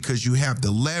play because you have the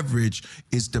leverage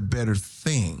is the better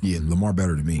thing. Yeah, Lamar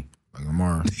better than me. Like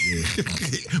Lamar, yeah.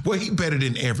 Well, he better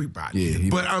than everybody. Yeah,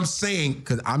 but I'm saying,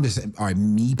 because I'm just all right.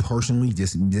 Me personally,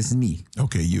 this is me.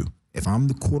 Okay, you. If I'm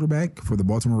the quarterback for the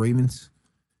Baltimore Ravens,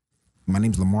 my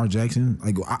name's Lamar Jackson.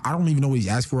 Like, I don't even know what he's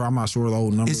asked for. I'm not sure of the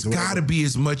whole number. It's got to be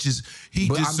as much as he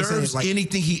deserves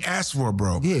anything he asked for,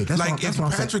 bro. Yeah, if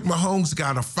Patrick Mahomes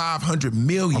got a $500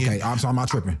 million. Okay, I'm not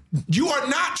tripping. You are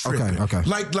not tripping. Okay.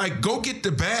 Like go get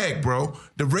the bag, bro.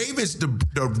 The Ravens,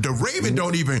 the Raven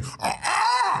don't even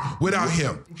without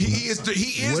him. He is the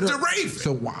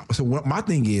Raven. So what my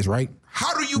thing is, right?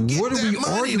 How do you get what are that we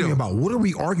money, arguing though? about? What are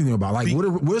we arguing about? Like,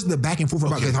 where's the back and forth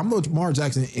about? Because I'm Lamar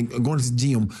Jackson and going to the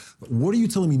GM. What are you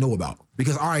telling me no about?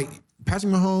 Because, all right,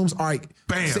 Patrick Mahomes, all right.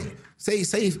 Bam. Say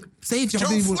Joe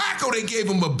Flacco, they gave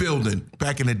him a building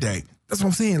back in the day. That's what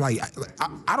I'm saying. Like,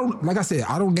 I don't, like I said,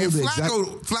 I don't know the exact.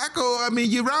 Flacco, I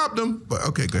mean, you robbed him. But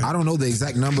okay, go ahead. I don't know the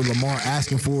exact number Lamar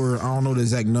asking for. I don't know the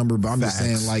exact number, but I'm just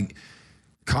saying, like,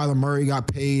 Kyler Murray got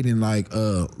paid, and like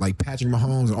Patrick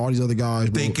Mahomes and all these other guys.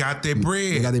 Bro, They got their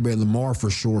bread. They got their bread. Lamar for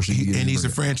sure should be getting And he's a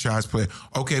bread. franchise player.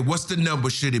 Okay, what's the number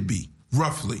should it be?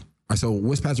 Roughly. All right, so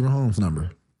what's Patrick Mahomes'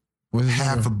 number? What's his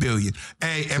 $500 number? million.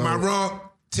 Hey, am I wrong?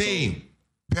 Team.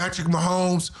 Patrick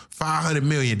Mahomes, $500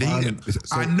 million.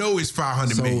 I know it's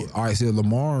 $500 million. All right, so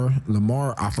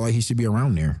Lamar, I feel like he should be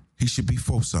around there. He should be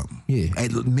 $4 something. Yeah,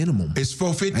 at minimum. It's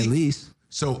 $450? At least.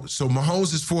 So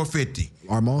Mahomes is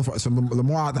 $450. So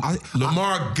Lamar,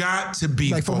 Lamar got to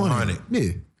be like $400.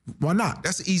 Yeah, why not?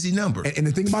 That's an easy number. And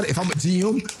the thing about it, if I'm a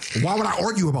GM, why would I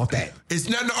argue about that? It's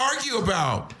nothing to argue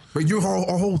about. But you're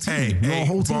our whole team. You're our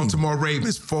whole team. Baltimore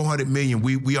Ravens, $400 million.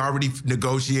 We already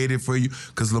negotiated for you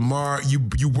because Lamar,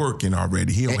 you working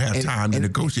already. He don't have time to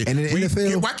negotiate. And in the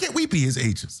NFL, why can't we be his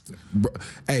agents?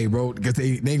 Bro, because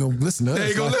they ain't gonna listen to us. They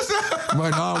ain't gonna listen.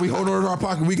 Like, nah, we hold on to our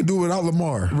pocket. We can do it without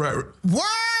Lamar. Right?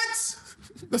 What?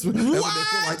 That's what they feel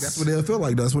like. That's what they feel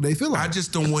like. That's what they feel like. I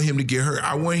just don't want him to get hurt.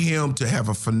 I want him to have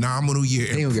a phenomenal year.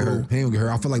 He ain't gonna get hurt. He ain't gonna get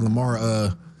hurt. I feel like Lamar.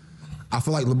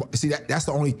 See, that's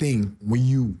the only thing when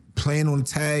you playing on the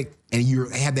tag and you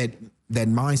have that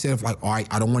mindset of like, all right,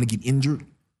 I don't want to get injured.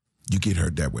 You get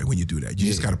hurt that way when you do that. You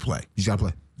just got to play. You just got to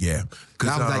play. Yeah.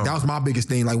 That was my biggest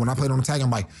thing. Like when I played on the tag,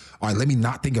 I'm like, all right, let me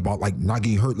not think about like not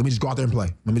getting hurt. Let me just go out there and play.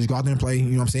 You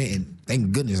know what I'm saying? And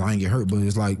thank goodness I ain't get hurt, but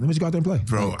it's like, let me just go out there and play.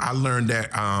 Bro, I learned that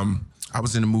I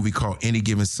was in a movie called Any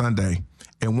Given Sunday.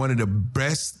 And one of the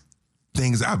best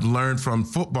things I've learned from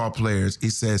football players,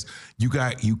 it says you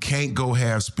can't go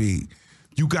half speed.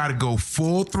 You got to go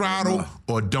full throttle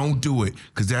or don't do it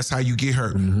because that's how you get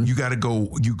hurt. Mm-hmm.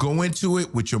 You go into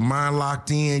it with your mind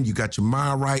locked in, you got your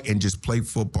mind right, and just play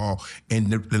football and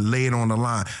lay it on the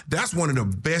line. That's one of the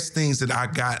best things that I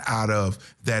got out of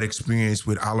that experience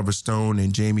with Oliver Stone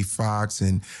and Jamie Foxx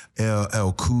and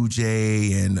El Cool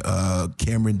J and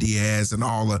Cameron Diaz and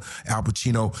all of Al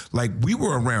Pacino. Like, we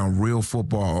were around real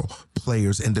football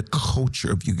players and the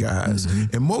culture of you guys.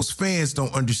 Mm-hmm. And most fans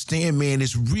don't understand, man,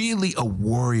 it's really a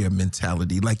warrior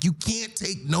mentality. Like, you can't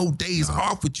take no days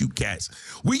off with you cats.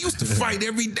 We used to fight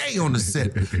every day on the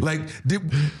set. Like,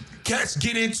 cats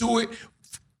get into it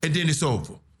and then it's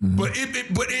over. Mm-hmm. But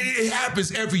it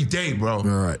happens every day, bro. All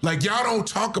right. Like, y'all don't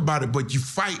talk about it, but you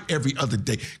fight every other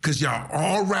day because y'all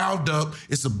all riled up.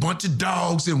 It's a bunch of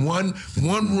dogs in one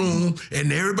room,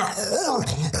 and everybody,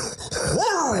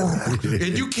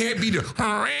 and you can't be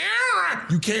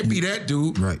that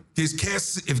dude. Right. If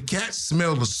cats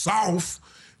smell the soft,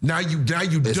 now you done.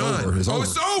 It's over. It's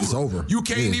over. You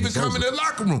can't even come in the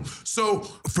locker room. So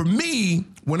for me,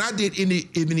 when I did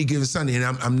Any Given Sunday, and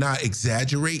I'm not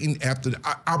exaggerating. After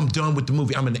I'm done with the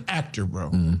movie, I'm an actor, bro.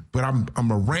 Mm-hmm. But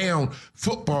I'm around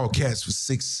football cats for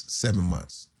 6-7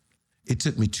 months. It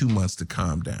took me 2 months to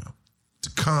calm down,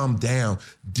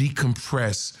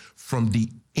 decompress from the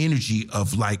energy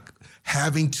of like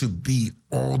having to be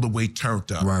all the way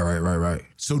turned up. Right.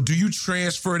 So do you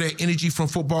transfer that energy from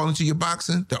football into your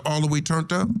boxing? They're all the way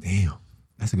turned up? Damn,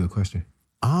 that's a good question.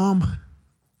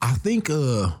 I think,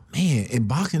 man, in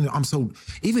boxing,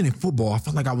 even in football, I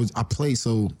felt like I play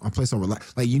so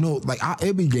relaxed. Like,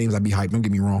 it'd be games I'd be hyped, don't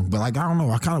get me wrong. But like, I don't know,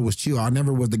 I kind of was chill. I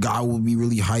never was the guy who would be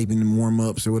really hyped in the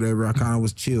warm-ups or whatever. I kind of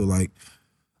was chill. Like,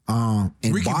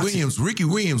 Ricky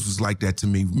Williams was like that to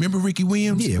me. Remember Ricky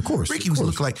Williams? Yeah, of course. Ricky was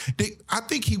look like, I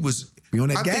think he was, be on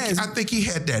that gas. I think he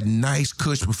had that nice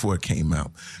cush before it came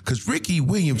out. Because Ricky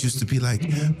Williams used to be like,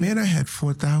 man, I had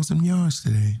 4,000 yards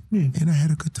today. And I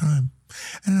had a good time.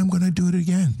 And I'm going to do it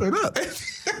again.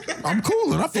 I'm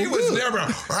cool and I feel He was good. never,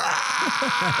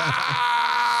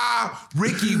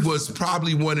 Ricky was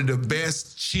probably one of the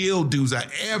best chill dudes I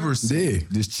ever seen. Yeah,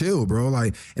 just chill, bro.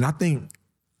 Like, and I think,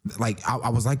 like, I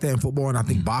was like that in football, and I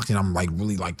think boxing, I'm like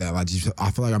really like that. Like,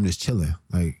 I feel like I'm just chilling.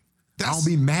 Like, I don't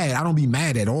be mad. I don't be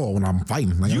mad at all when I'm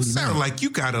fighting. Like, you sound like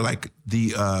you gotta like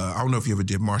the. I don't know if you ever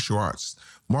did martial arts.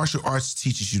 Martial arts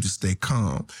teaches you to stay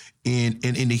calm. In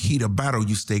the heat of battle,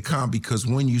 you stay calm because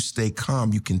when you stay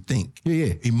calm, you can think.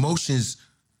 Yeah. Emotions.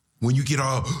 When you get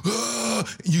all,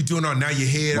 you doing all, now your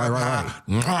head right.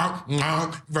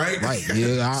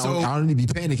 Yeah, I don't need to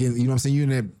be panicking. You know what I'm saying? You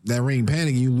in that ring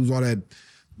panicking, you lose all that,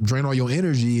 drain all your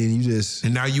energy, and you just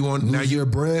and now you on lose now your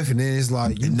breath, and then it's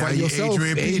like you now fight you're yourself.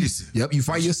 Adrian Peterson. Yep, you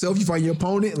fight yourself. You fight your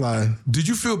opponent. Like, did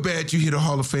you feel bad you hit a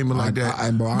Hall of Famer like that? I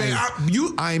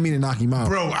ain't mean to knock him out,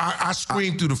 bro. I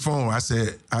screamed through the phone.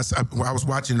 I was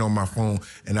watching it on my phone,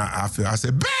 and I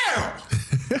said, "Bam!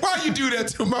 Why you do that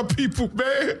to my people,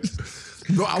 man?"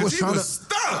 Bro, I was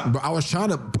trying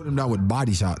to put him down with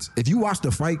body shots. If you watch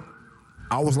the fight,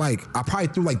 I probably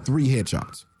threw like 3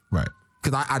 headshots. Right.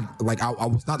 Cause I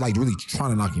was not like really trying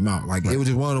to knock him out. Like it was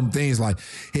just one of them things. Like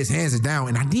his hands is down,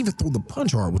 and I didn't even throw the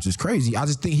punch hard, which is crazy. I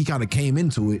just think he kind of came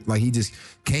into it. Like he just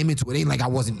came into it. Ain't like I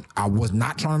was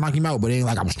not trying to knock him out, but it ain't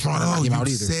like I was trying to knock him out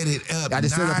either. Set it up. I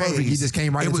just set it up perfect. He just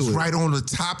came right into it. It was right on the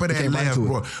top of that left,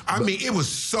 bro. I mean, it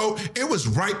was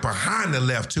right behind the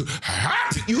left too.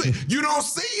 You don't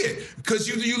see it because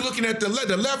you looking at the left.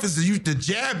 The left is the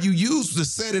jab you used to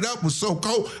set it up was so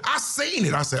cold. I seen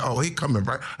it. I said, oh, he coming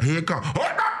right here. It comes.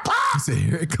 He said,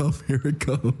 here it comes, here it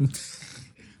comes.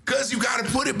 Because you got to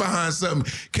put it behind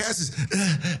something. Cass is,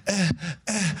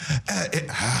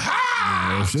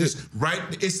 just right.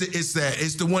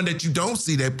 It's the one that you don't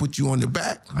see that put you on the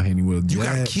back. I hit him with a jab. You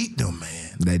got to keep them, man.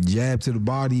 That jab to the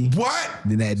body. What?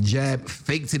 Then that jab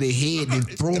fake to the head, then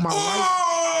throw him out.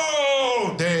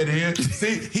 Oh, there it is.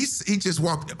 See, he just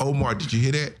walked. Omar, did you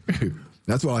hear that?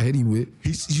 That's what I hit him with.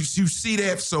 You see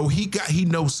that? So he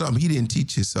knows something. He didn't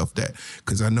teach himself that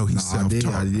because I know he's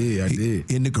self-taught. I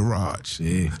did. In the garage.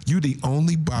 Yeah. You the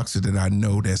only boxer that I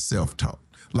know that's self-taught.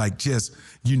 Like just,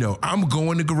 I'm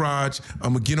going to the garage,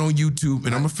 I'm going to get on YouTube,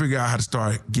 and I'm going to figure out how to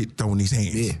start throwing these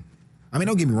hands. Yeah. I mean,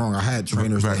 don't get me wrong. I had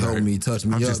trainers that helped me, touch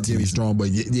me up, get me strong. But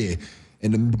yeah.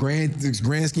 In the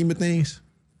grand scheme of things,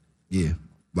 yeah.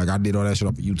 Like I did all that shit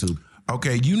off of YouTube.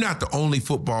 Okay, you're not the only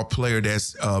football player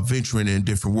that's venturing in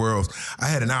different worlds. I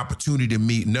had an opportunity to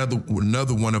meet another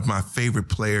one of my favorite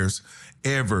players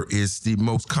ever. Is the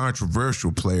most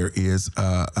controversial player is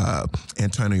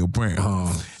Antonio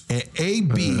Brown. And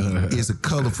AB is a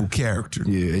colorful character.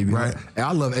 Yeah, AB. Right?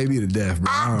 I love AB to death,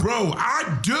 bro.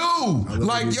 I do.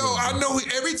 I know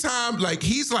every time, like,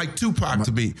 he's like Tupac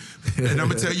to me. And I'm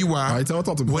going to tell you why. All right,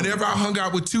 talk to me. Whenever I hung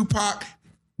out with Tupac,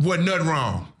 wasn't nothing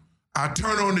wrong. I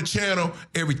turn on the channel,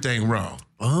 everything wrong.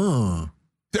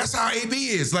 That's how AB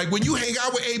is. Like when you hang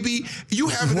out with AB, you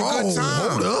having a good time.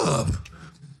 Hold up.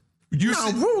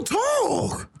 Real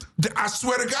talk. I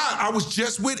swear to God, I was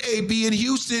just with AB in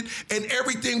Houston and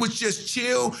everything was just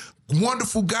chill.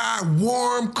 Wonderful guy,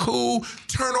 warm, cool.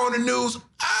 Turn on the news.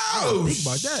 Oh, think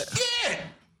about that. Shit.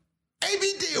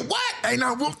 AB did what? He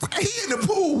in the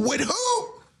pool with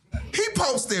who? He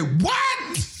posted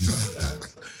what?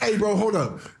 Hey, bro, hold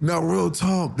up. No, real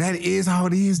talk. That is how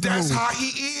it is, though. That's how he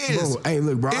is. Bro, hey,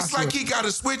 look, bro. It's like he got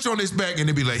a switch on his back and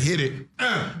they be like, hit it.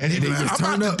 And he be like,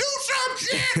 I'm about to do some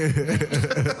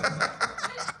shit.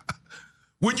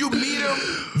 When you meet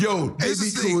him,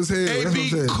 this AB cool as hell.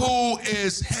 AB cool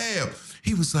as hell.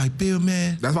 He was like, Bill,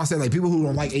 man. That's why I said, like, people who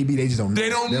don't like AB, they just don't know. They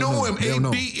don't know him.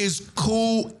 AB is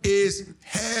cool as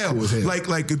hell.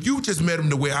 Like if you just met him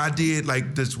the way I did,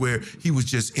 like this where he was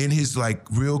just in his like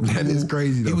real cool. That is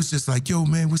crazy though. He was just like, yo,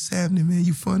 man, what's happening, man?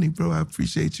 You funny, bro. I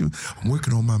appreciate you. I'm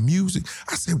working on my music.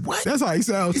 I said, what? That's how he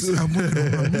sounds. He said, I'm working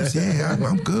on my music. Yeah,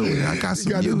 I'm good with it. I got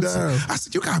some music. I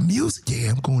said, you got music?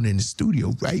 Yeah, I'm going in the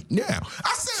studio right now.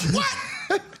 I said,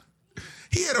 what?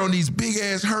 He had on these big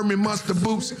ass Herman Munster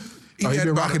boots. He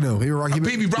been rocking them. He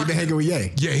been hanging with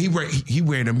Ye. Yeah, he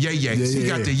wearing them Ye-Ye's. He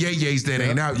got the Ye-Ye's that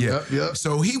ain't out yet. Yep.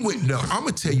 So he went, no, I'm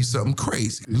going to tell you something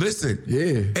crazy. Listen.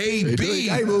 Yeah. AB he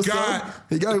got him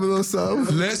a little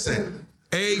something. Listen.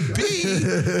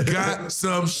 AB got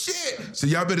some shit. So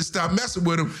y'all better stop messing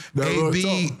with him.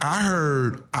 AB,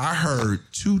 I heard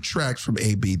 2 tracks from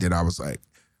AB that I was like,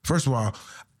 first of all,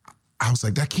 I was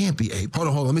like, that can't be AB. Hold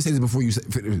on. Let me say this before you say.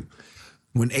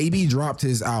 When AB dropped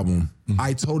his album,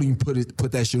 I told him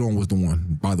put that shit on was the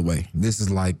one, by the way. This is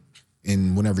like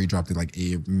whenever he dropped it, like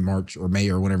March or May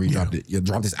or whenever he dropped it. He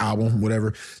dropped his album,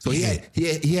 whatever. So he had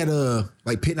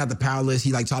like Pitting Out the Palace.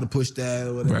 He like tried to push that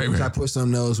or whatever. He tried to push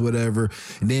something else, whatever.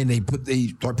 And then they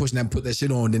start pushing that and put that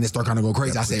shit on, then they start kind of go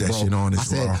crazy. I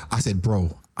said, bro,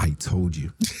 I told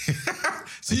you.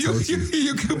 So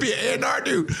you could be an A&R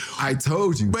dude. I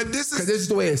told you. But this is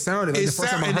the way it sounded. Like it's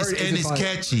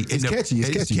catchy. It's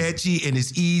catchy and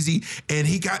it's easy. And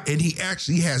he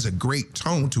actually has a great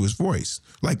tone to his voice.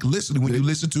 Like when you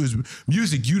listen to his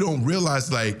music, you don't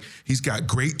realize like he's got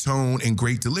great tone and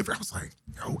great delivery. I was like,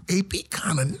 yo, AB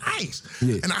kind of nice.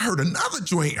 Yeah. And I heard another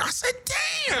joint. I said,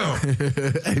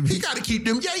 damn. He got to keep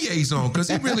them Ye-Ye's on because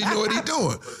he really know what he's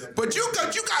doing. But you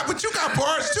got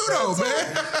bars too though,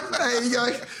 man. Hey,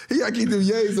 he got to keep them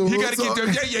Ye's on. He got to keep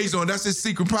them Ye's on. That's his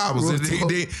secret powers.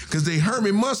 Because they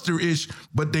Herman Munster-ish,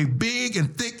 but they big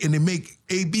and thick and they make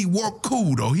AB walk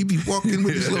cool though. He be walking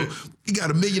with his little. He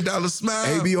got $1 million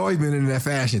smile. AB always been in that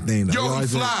fashion thing though. Yo, he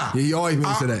fly. He always been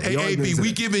into that. Hey, AB,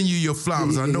 we giving you your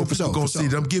flowers. I know people gonna see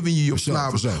it. I'm giving you your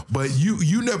flowers. For sure. But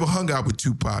you never hung out with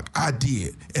Tupac. I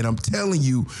did. And I'm telling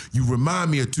you, you remind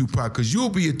me of Tupac, because you'll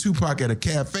be a Tupac at a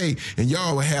cafe and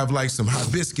y'all will have like some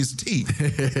hibiscus tea.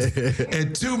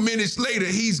 And 2 minutes later,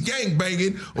 he's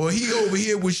gangbanging, or he over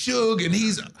here with Suge, and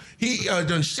he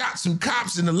done shot some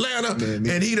cops in Atlanta,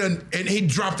 and he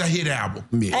dropped a hit album.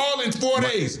 Yeah. All in 4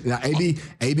 days. Now,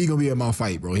 AB gonna be at my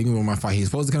fight, bro. He gonna be at my fight. He's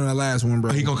supposed to come to that last one,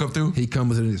 bro. He gonna come through? He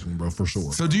comes to this one, bro, for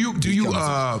sure. So do you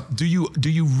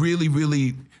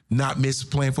really not miss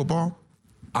playing football?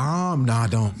 No, I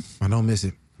don't miss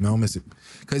it. I don't miss it.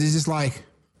 Cause it's just like,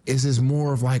 it's just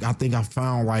more of like, I think I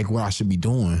found like what I should be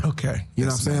doing. Okay. You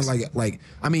know what I'm saying? Like,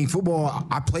 I mean, football,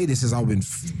 I played it since I've been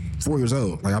 4 years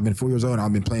old. Like, I've been 4 years old and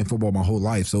I've been playing football my whole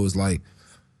life. So it's like,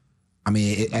 I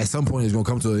mean, at some point it's gonna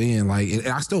come to an end. Like, and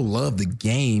I still love the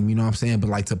game, you know what I'm saying? But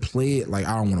like, to play it, like,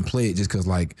 I don't want to play it just because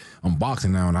like I'm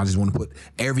boxing now, and I just want to put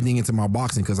everything into my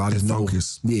boxing because I just know,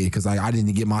 because like I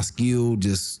didn't get my skill.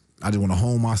 I just want to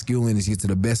hone my skill in and get to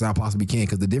the best I possibly can.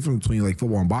 Because the difference between like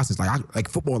football and boxing is like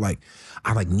football, like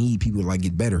I like need people to like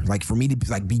get better. Like for me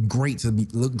to like be great,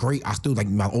 look great, I still like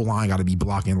my O-line got to be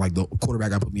blocking. Like the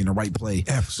quarterback got to put me in the right play.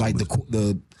 Absolutely. Like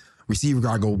the receiver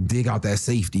got to go dig out that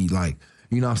safety. Like,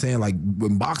 you know what I'm saying? Like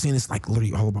when boxing, it's like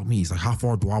literally all about me. It's like, how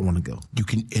far do I want to go? You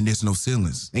can, and there's no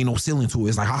ceilings. Ain't no ceiling to it.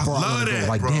 It's like, how far I want to go?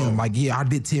 Like, bro. Damn, like, yeah, I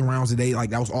did 10 rounds a day.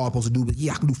 Like, that was all I'm supposed to do. But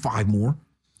yeah, I can do 5 more.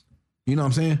 You know what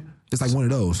I'm saying? It's like one of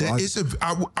those.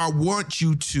 I want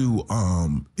you to,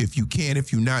 if you can,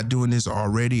 if you're not doing this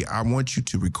already, I want you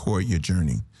to record your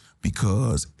journey,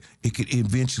 because it could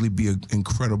eventually be an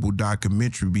incredible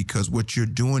documentary, because what you're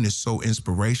doing is so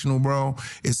inspirational, bro.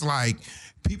 It's like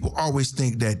people always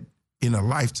think that in a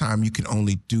lifetime, you can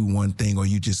only do one thing, or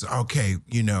you just, okay,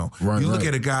 you know. Right, you look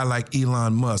at a guy like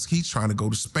Elon Musk, he's trying to go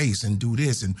to space and do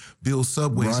this and build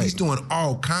subways. Right. He's doing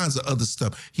all kinds of other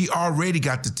stuff. He already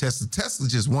got the Tesla.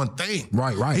 Tesla's just one thing.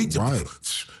 Right.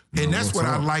 And that's what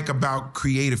I like about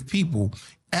creative people.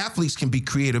 Athletes can be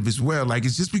creative as well. Like,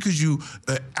 it's just because you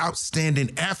an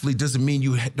outstanding athlete doesn't mean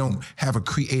you don't have a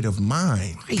creative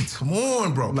mind. Right. Come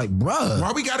on, bro. Like, bro.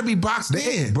 Why we got to be boxed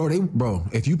in? Bro,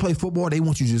 if you play football, they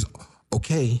want you to just,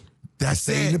 okay, that's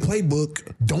stay in the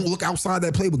playbook. Don't look outside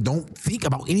that playbook. Don't think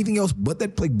about anything else but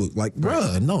that playbook. Like,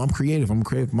 bro, no, I'm creative. I'm a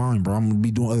creative mind, bro. I'm going to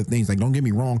be doing other things. Like, don't get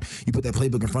me wrong. You put that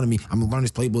playbook in front of me, I'm going to learn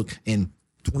this playbook in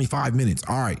 25 minutes.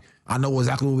 All right. I know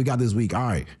exactly what we got this week. All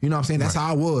right. You know what I'm saying? That's how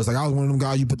I was. Like, I was one of them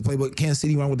guys, you put the playbook. Kansas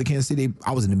City, when I went to Kansas City,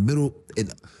 I was in the middle,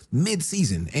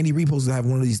 mid-season. Andy Reid supposed to have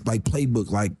one of these, like,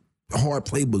 playbook, like, hard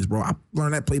playbooks, bro. I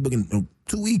learned that playbook in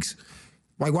 2 weeks.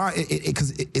 Like, why?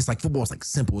 Because it's like football. It's like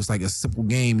simple. It's like a simple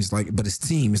game. It's like, but it's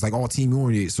team. It's like all team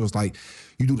oriented. So it's like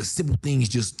you do the simple things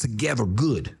just together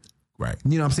good. Right.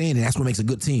 You know what I'm saying? And that's what makes a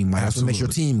good team. Like, that's what makes your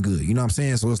team good. You know what I'm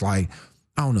saying? So it's like,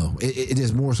 I don't know. It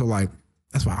is more so like,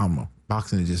 that's why I don't know.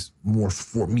 Boxing is just more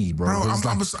for me, bro. Bro, I'm you know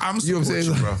what I'm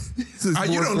saying, bro.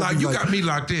 You don't like. You got me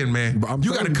locked in, man. Bro,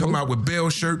 you got to come out with Bell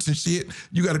shirts and shit.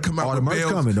 You got to come out with the merch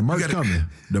bells. coming. The merch coming.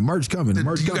 The merch coming. The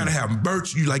merch You coming. got to have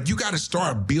merch. You got to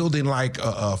start building like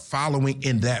a following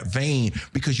in that vein,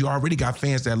 because you already got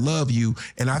fans that love you.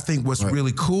 And I think what's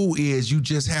really cool is you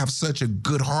just have such a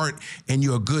good heart, and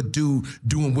you're a good dude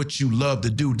doing what you love to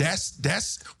do.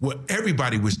 That's what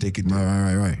everybody wish they could do.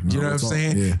 Right. You know what I'm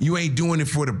saying? Yeah. You ain't doing it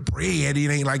for the bread. It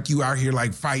ain't like you out here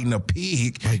like fighting a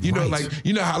pig. Like, you know, like,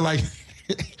 you know how like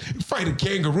fight a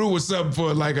kangaroo or something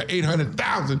for like a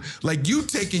 800,000. Like, you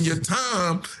taking your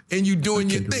time and you doing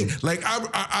your thing. Like,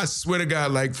 I swear to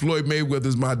God, like, Floyd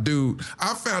Mayweather's my dude.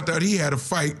 I found out he had a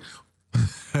fight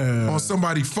on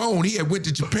somebody's phone. He had went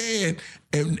to Japan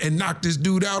and knocked this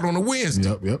dude out on a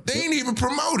Wednesday. They ain't even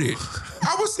promoted.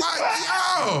 I was like,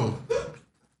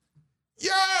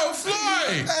 yo,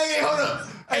 Floyd. Hey, hold up.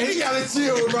 Hey, he gotta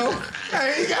chill, bro.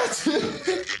 Hey, he gotta chill.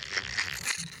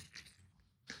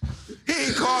 He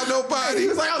ain't called nobody. He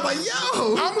was like, I was like,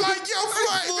 yo. I'm like, yo,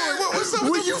 Floyd, man, what's up?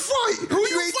 Who you fight? Who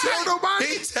you ain't fight? tell nobody?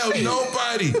 He ain't tell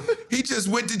nobody. He just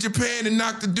went to Japan and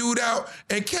knocked the dude out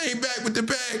and came back with the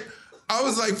bag. I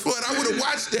was like, Floyd, I would have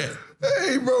watched that.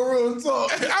 Hey, bro, real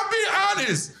talk. I'm being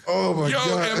honest. Oh, my God.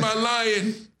 Yo, am I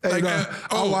lying? Hey, Like, no,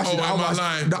 am I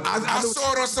lying? No, I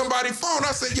saw it on somebody's phone.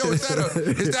 I said, yo, is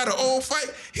that an old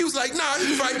fight? He was like, nah,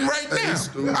 he's fighting right now.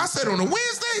 I said, on a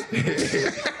Wednesday?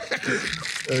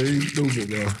 Hey, he's stupid,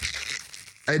 bro.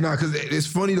 Hey, nah, because it's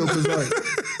funny, though, because,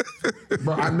 like,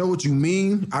 bro, I know what you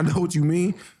mean.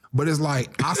 But it's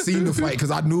like, I seen the fight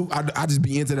because I knew I just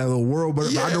be into that little world. But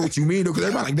I know what you mean, though, because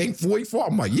everybody like, they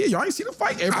fought. I'm like, yeah, y'all ain't seen the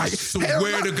fight. Everybody, I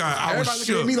swear to God, I was everybody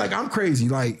shook. At me like I'm crazy.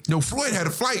 Like, No, Floyd had a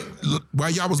fight while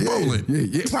y'all was bowling.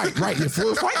 Yeah, right. Yeah,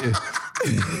 Floyd fighting.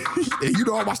 And you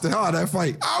know I watched the hell out of that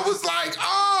fight. I was like,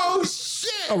 oh,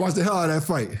 shit. I watched the hell out of that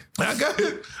fight.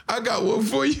 I got one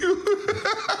for you.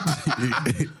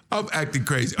 I'm acting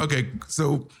crazy. Okay,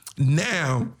 so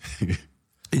now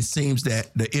it seems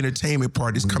that the entertainment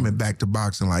part is coming back to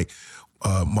boxing. Like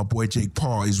my boy Jake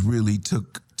Paul is really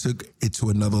took it to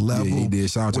another level. Yeah, he did.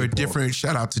 Shout out to Jake Paul.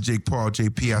 Shout out to Jake Paul,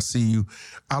 JP. I see you.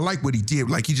 I like what he did.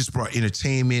 Like he just brought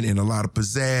entertainment and a lot of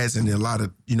pizzazz and a lot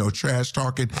of trash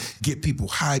talking. Get people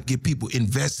hyped. Get people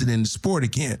invested in the sport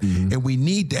again. And we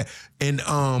need that.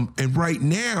 And right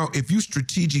now, if you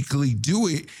strategically do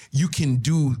it, you can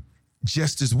do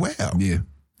just as well. Yeah.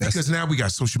 Because now we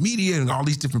got social media and all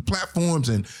these different platforms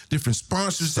and different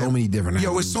sponsors. So many different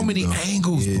angles. Yo, it's so many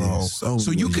angles, bro.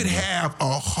 So you could have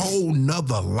a whole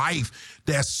nother life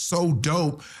that's so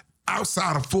dope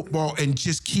outside of football and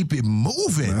just keep it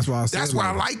moving. That's why I said That's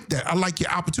why I like that. I like your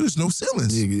opportunities, no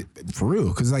ceilings. Yeah, for real.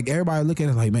 Because like everybody look at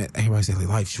it like, man, everybody say like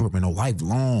life's short, man. No, life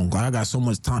long. Like I got so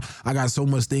much time. I got so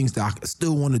much things that I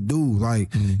still want to do.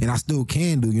 Like, and I still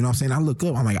can do. You know what I'm saying? I look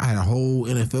up, I'm like, I had a whole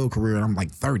NFL career and I'm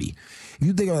like 30.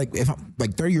 You think like if I'm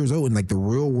like 30 years old in like the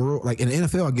real world, like in the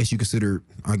NFL, I guess you consider,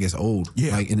 old.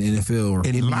 Yeah. Like in the NFL or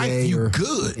in NBA life, you or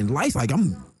good. In life, like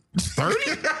I'm 30.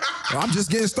 I'm just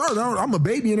getting started. I'm a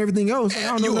baby and everything else. I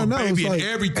don't know You a nothing else. baby and Like,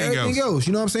 everything else.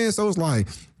 You know what I'm saying? So it's like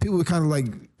people were kind of like,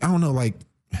 I don't know, like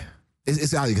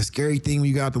it's like a scary thing when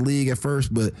you got out the league at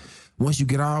first, but once you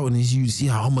get out and you see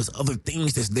how much other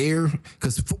things that's there,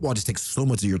 because football just takes so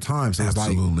much of your time. So it's like,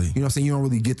 you know what I'm saying? You don't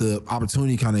really get the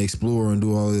opportunity to kind of explore and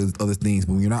do all these other things.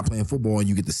 But when you're not playing football and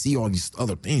you get to see all these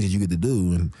other things that you get to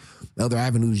do and other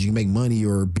avenues you can make money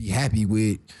or be happy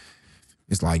with,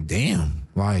 it's like, damn,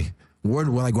 like, I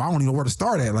don't even know where to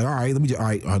start at. Like, all right, let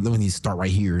me start right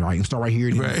here. All right, start right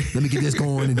here. Right. Let me get this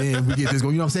going, and then we get this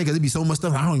going. You know what I'm saying? Because it'd be so much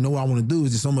stuff. I don't even know what I want to do.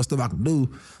 It's just so much stuff I can do.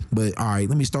 But all right,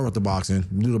 let me start with the boxing,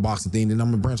 do the boxing thing, then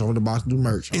I'm gonna branch over the boxing, do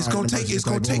merch. It's gonna take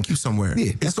you somewhere.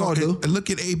 Yeah, that's all I do.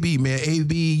 Look at AB, man.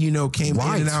 AB, came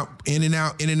in and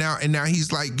out, and now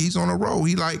he's on a roll.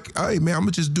 He like, hey man, I'm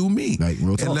gonna just do me, Like,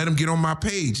 real talk. and let him get on my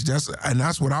page. That's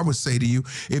what I would say to you.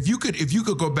 If you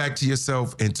could go back to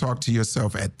yourself and talk to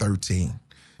yourself at 13.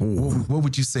 What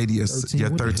would you say to your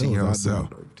 13-year-old self?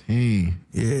 13.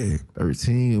 Yeah.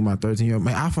 13, my 13-year-old.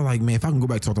 Man, I feel like, man, if I can go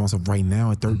back and talk to myself right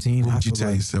now at 13, What would you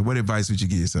tell yourself? What advice would you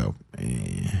give yourself?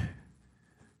 Man,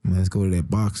 let's go to that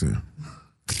boxing.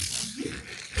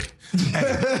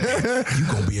 Hey, you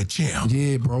gonna be a champ.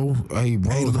 Yeah, bro. Hey,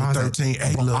 bro. Hey, little 13.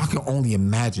 Hey, bro, look. I can only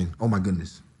imagine. Oh, my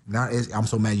goodness. Now I'm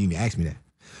so mad you even asked me that.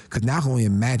 Because now I can only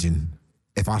imagine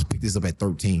if I picked this up at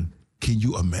 13. Can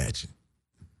you imagine?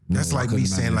 That's No, I like couldn't me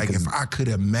saying, like, imagine, if I could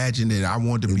imagine that I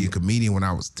wanted to be a comedian when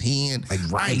I was 10, Like, I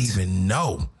right. didn't even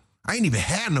know. I ain't even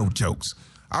had no jokes.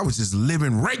 I was just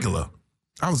living regular.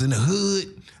 I was in the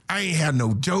hood. I ain't had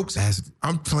no jokes.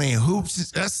 I'm playing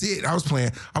hoops. That's it. I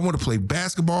want to play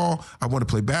basketball. I want to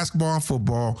play basketball and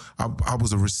football. I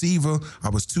was a receiver. I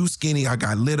was too skinny. I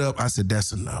got lit up. I said,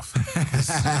 that's enough.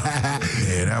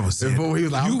 Yeah, that was it. boy, he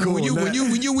was like, I'm cool when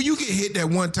you get hit that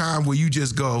one time where you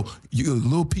just go,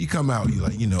 little pee come out. You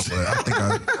like, what?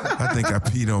 I think I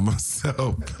peed on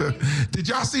myself. Did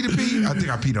y'all see the pee? I think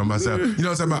I peed on myself. You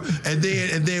know what I'm talking about? And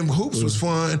then hoops was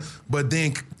fun, but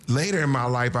then later in my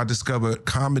life, I discovered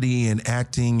comedy and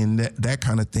acting and that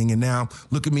kind of thing. And now,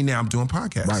 look at me now, I'm doing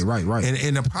podcasts. Right.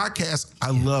 And a podcast I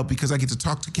love because I get to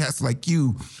talk to cats like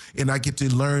you and I get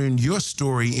to learn your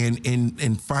story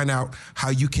and find out how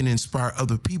you can inspire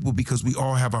other people because we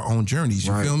all have our own journeys.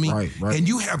 You feel me? Right. And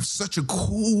you have such a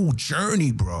cool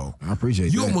journey, bro. I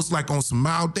appreciate you that. almost like on some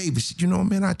Miles Davis shit.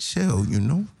 Man, I chill,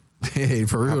 Hey,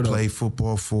 for real I though. played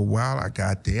football for a while. I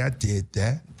got there. I did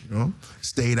that.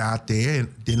 Stayed out there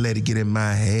and didn't let it get in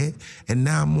my head. And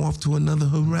now I'm off to another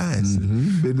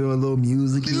horizon. Been doing a little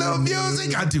music.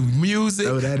 I do music.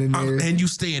 Throw that in there. And you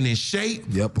staying in shape.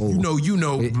 Yep. You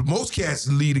know, most cats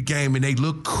lead a game and they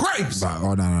look crazy.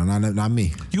 Oh, no, not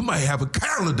me. You might have a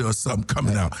calendar or something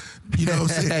coming out. You know what I'm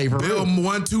saying? Hey, for Bill real.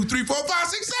 1, 2, 3, 4, 5,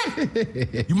 6,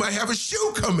 7. You might have a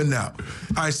shoe coming out.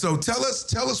 All right, so tell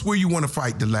us where you want to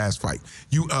fight the last fight.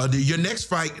 Your next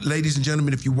fight, ladies and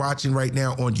gentlemen, if you're watching right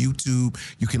now on YouTube,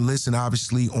 you can listen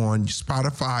obviously on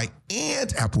Spotify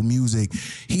and Apple Music.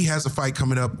 He has a fight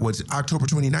coming up, what's it, October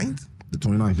 29th? The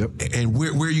 29th, yep. And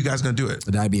where are you guys going to do it?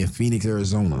 That'd be in Phoenix,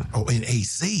 Arizona. Oh, in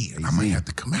AC. I might have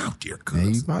to come out there. Yeah,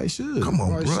 you probably should. Come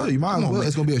on, bro. You might as well. man.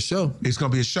 It's going to be a show. It's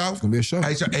going to be a show? It's gonna be a show.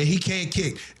 Hey, and he can't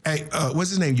kick. Hey, what's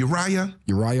his name? Uriah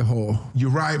Hall.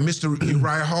 Mr.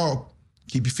 Uriah Hall.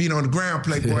 Keep your feet on the ground,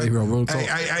 playboy. Hey, bro, real talk.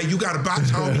 Hey, you got a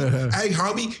box, homie. Hey,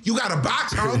 homie, you got a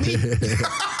box, homie.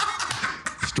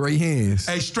 Straight hands.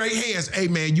 Hey, straight hands. Hey,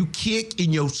 man, you kick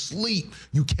in your sleep.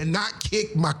 You cannot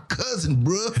kick my cousin,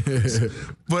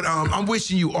 bruh. But I'm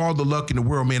wishing you all the luck in the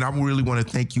world, man. I really want to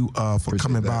thank you for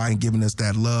coming by and giving us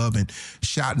that love and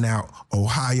shouting out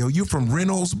Ohio. You from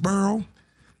Reynoldsboro?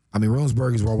 I mean,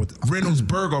 Reynoldsburg is wrong with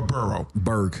Reynoldsburg or Borough?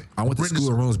 Berg. I went to school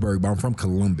in Reynoldsburg, but I'm from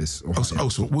Columbus. Ohio.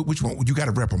 So which one? You got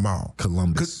to rep them all.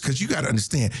 Columbus. Because you got to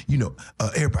understand,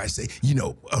 everybody say,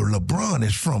 LeBron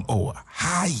is from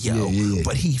Ohio,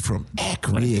 but he from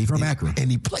Akron. Yeah, he from Akron.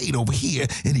 And he played over here,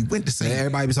 and he went to say.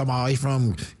 Everybody be talking about, he's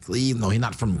from Cleveland. No, he's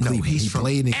not from Cleveland. He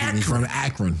played in Akron. He's from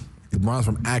Akron. LeBron's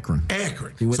from Akron.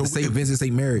 Akron. He went to St. Vincent,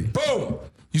 St. Mary. Boom.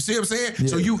 You see what I'm saying? Yeah.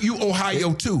 So you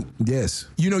Ohio too. Yes.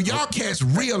 Y'all cats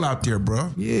real out there,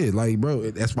 bro. Yeah, like, bro,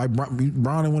 that's why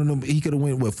Bron and one of them, he could have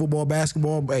went with football,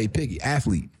 basketball. Hey, pick it,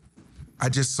 athlete. I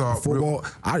just saw football.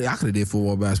 I could have did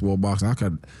football, basketball, boxing. I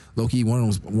could low key one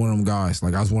of them guys.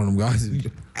 Like I was one of them guys.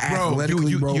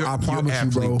 Athletically, bro. I promise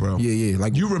athlete, you, bro. Yeah.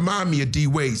 Like you remind me of D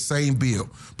Wade, same build,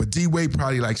 but D Wade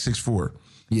probably like 6'4".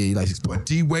 Yeah, he like 6'4". But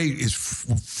D Wade is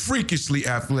freakishly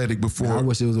athletic. Before I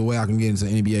wish there was a way I can get into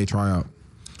an NBA tryout.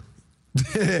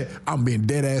 I'm being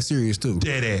dead ass serious too.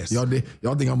 Dead ass. Y'all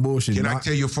think I'm bullshitting? Can I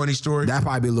tell you a funny story? That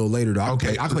probably be a little later though.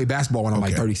 Okay. I play basketball when I'm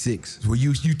like 36. Well,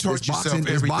 you taught yourself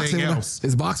everything else.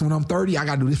 It's boxing when I'm 30. I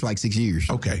got to do this for like 6 years.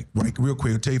 Okay, right. Real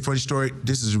quick, I'll tell you a funny story.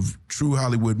 This is a true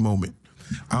Hollywood moment.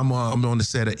 I'm on the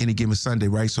set of Any Given Sunday,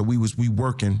 right? So we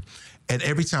working, and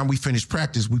every time we finished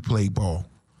practice, we played ball.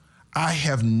 I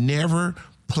have never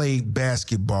played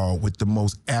basketball with the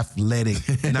most athletic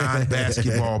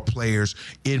non-basketball players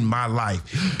in my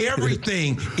life.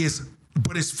 Everything is,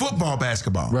 but it's football,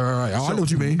 basketball. Right. Oh, so I know what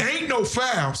you mean. Ain't no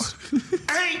fouls. It's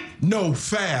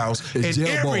and jail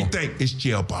everything ball. is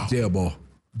jail ball. Jail ball.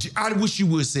 I wish you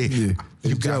would say, you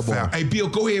got fouled. Hey, Bill,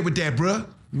 go ahead with that, bruh.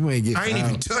 You ain't get I ain't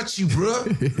even touch you, bruh.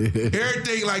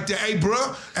 Everything like that. Hey,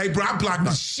 bruh, I blocked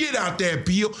the shit out there,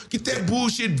 Bill. Get that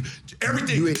bullshit,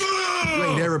 everything. You ain't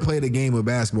never played a game of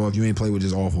basketball if you ain't played with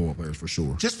just all football players, for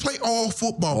sure. Just play all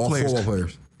football players. All football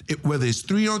players. Whether it's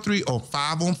 3-on-3 or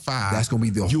 5-on-5, that's gonna be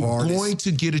the hardest. You're going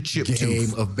to get a chip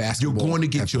game of basketball. You're going to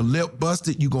get your lip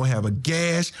busted. You're gonna have a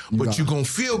gash, but you're gonna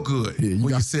feel good when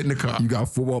you sit in the car. You got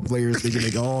football players thinking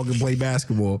they all can play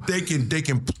basketball. They can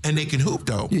hoop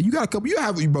though. Yeah, you got a couple. You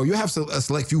have a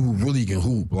select few who really can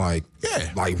hoop. Like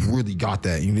really got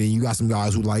that. And then you got some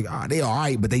guys who like they all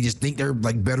right, but they just think they're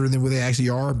like better than what they actually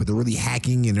are. But they're really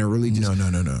hacking and they're really just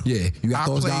no. Yeah, you got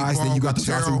those guys. Then you got the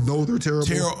guys who know they're terrible.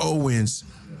 Terrell Owens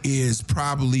is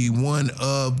probably one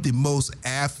of the most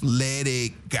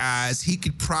athletic guys. He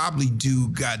could probably do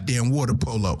goddamn water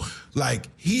polo. Like,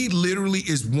 he literally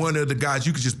is one of the guys,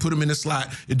 you could just put him in the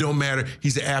slot. It don't matter.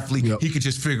 He's an athlete. Yep. He could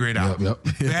just figure it out. Yep.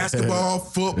 Basketball,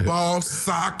 football,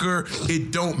 soccer,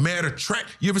 it don't matter. Track.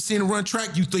 You ever seen him run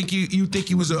track? You think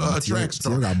he was a track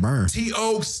star? T.O. got burned.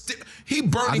 T.O. He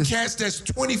burning cats that's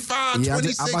 25,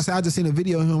 26. I just seen a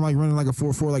video of him like running like a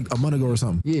 4.4 like a month ago or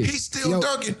something. Yeah. He's still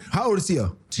dunking. How old is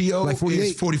T.O.? T.O. like 48?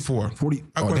 is 44. 40.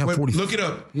 Wait, 40. Look it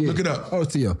up. Yeah. Look it up. Oh,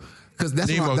 it's T.O. Because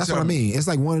that's what I mean. It's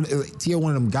like T.O.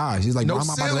 one of them guys. He's like, no, I'm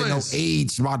not about to let no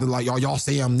age about to like y'all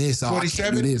say I'm this. 47? I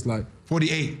can't do this. Like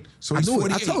 48. So I knew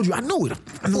it. I told you. I knew it.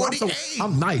 48.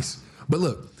 I'm nice. But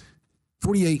look,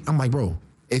 48. I'm like, bro.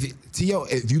 If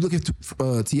you look at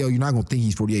T.O., you're not gonna think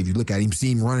he's 48. If you look at him,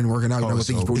 see him running, working out, you're not gonna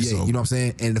think he's 48. You know what I'm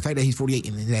saying? And the fact that he's 48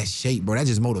 and in that shape, bro, that's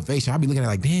just motivation. I'll be looking at it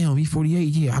like, damn, he's 48.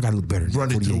 Yeah, I gotta look better.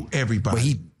 Running through everybody. But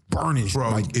he burning,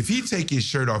 bro. Like, if he take his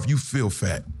shirt off, you feel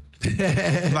fat.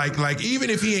 like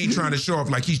even if he ain't trying to show off,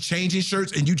 like he's changing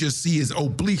shirts and you just see his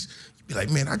obliques, you be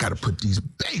like, man, I gotta put these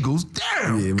bagels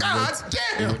down. Yeah, God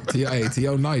damn. Hey,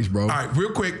 T.O. nice, bro. All right,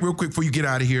 real quick before you get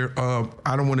out of here,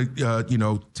 I don't want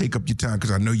to take up your time because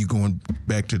I know you're going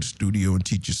back to the studio and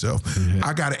teach yourself. Mm-hmm.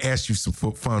 I gotta ask you some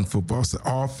fun football. So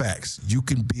all facts. You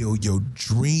can build your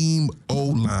dream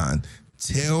O-line.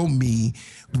 Tell me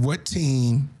what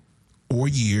team or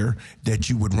year that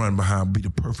you would run behind would be the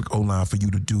perfect O-line for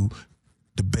you to do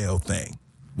the Bell thing.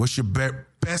 What's your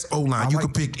best O-line? You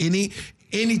could pick any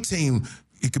team.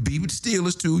 It could be with the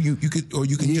Steelers too. You could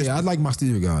just. Yeah, I like my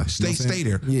Steelers guys. Stay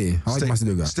there. Yeah, I like my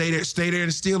Steelers guys. Stay there in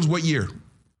the Steelers. What year?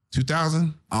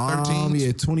 2013?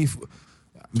 Yeah,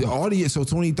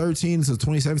 2013 to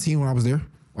 2017 when I was there.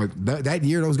 Like that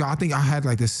year, those guys, I think I had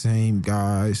like the same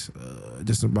guys.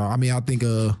 Just about. I mean, I think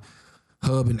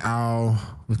Hub and Al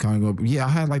was kind of I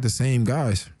had like the same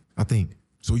guys, I think.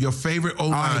 So your favorite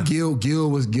O-line? Gil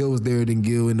was there, then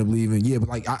Gil ended up leaving. Yeah, but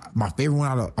like my favorite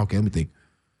one okay, let me think.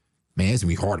 Man, it's gonna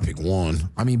be hard to pick one.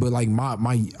 I mean, but like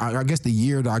I guess the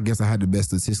year that I had the best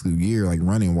statistical year, like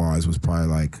running wise, was probably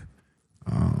like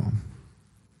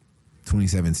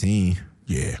 2017.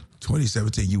 Yeah,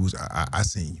 2017. You was I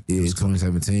seen you. Yeah,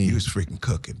 2017. You was freaking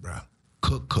cooking, bro.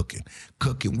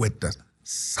 Cooking with the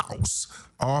sauce.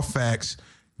 All facts.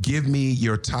 Give me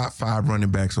your top 5 running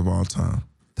backs of all time.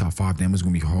 Top 5, damn, it's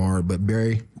gonna be hard. But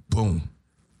Barry, Boom.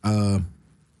 all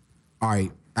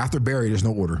right. After Barry, there's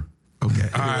no order. Okay.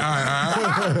 All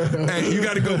right. Hey, you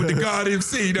got to go with the God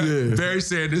MC. Yeah. Barry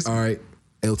Sanders. All right,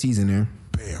 LT's in there.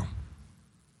 Bam.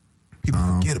 People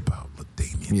forget about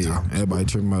Damian Yeah, Thomas. everybody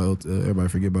tripping about everybody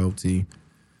forget about LT. Damn,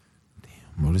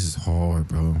 bro, this is hard,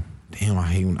 bro. Damn, I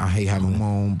hate having. Come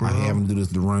on, bro. I hate having to do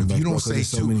this to run back. You don't bro, 'cause say there's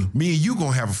so 2. many. Me and you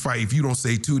gonna have a fight if you don't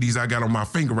say 2 of these I got on my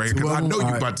finger right here, because I of them? know you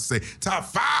All right. about to say top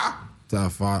 5.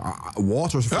 Top 5.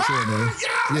 Walter's for sure in there.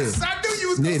 Yes, I knew you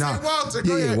was gonna say Walter.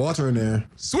 Go yeah, ahead. Walter in there.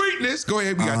 Sweetness. Go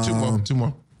ahead. We got 2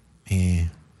 more. Man,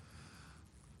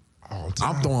 All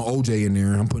time. I'm throwing OJ in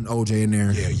there. I'm putting OJ in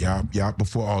there. Yeah, y'all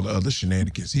before all the other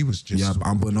shenanigans. He was just Yeah,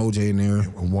 I'm putting OJ in there.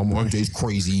 And one more. OJ's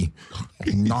crazy.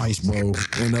 Nice, bro.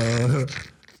 And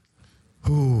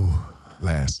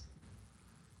last.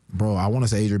 bro, I want to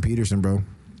say Adrian Peterson, bro.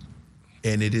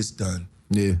 And it is done.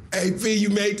 Yeah. Hey, P, you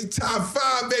made the top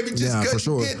 5, baby. Just Yeah, for because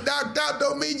sure. you get knocked out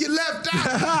don't mean you left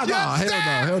out. Nah,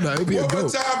 hell no. AP a One more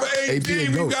goat. time for AP. AP a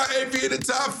We goat. got AP in the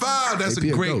top 5. That's AP a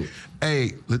a great. goat.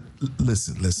 Hey,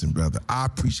 listen, brother. I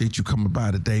appreciate you coming by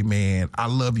today, man. I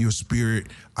love your spirit.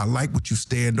 I like what you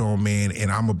stand on, man,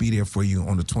 and I'm gonna be there for you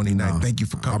on the 29th. Thank you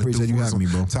for coming. I appreciate through you for us having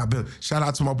me, bro. on Top Bill. Shout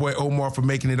out to my boy Omar for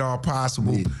making it all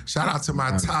possible. Yeah. Shout out to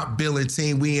my top billing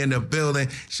team. We in the building.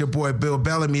 It's your boy Bill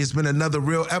Bellamy. It's been another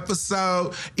real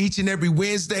episode. Each and every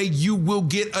Wednesday, you will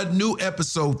get a new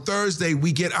episode. Thursday,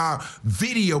 we get our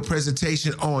video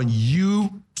presentation on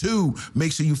YouTube.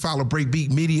 Make sure you follow Breakbeat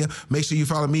Media. Make sure you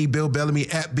follow me, Bill Bellamy,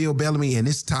 at Bill Bellamy, and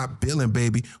it's Top Billing,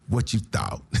 baby. What you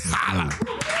thought?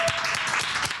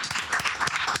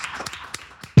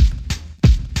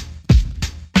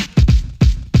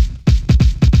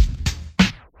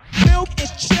 Milk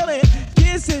is chillin',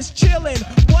 Giz is chillin'.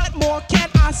 What more can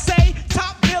I say?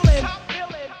 Top billing.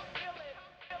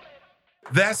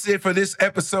 That's it for this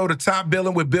episode of Top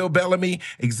Billing with Bill Bellamy.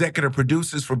 Executive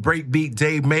producers for Breakbeat,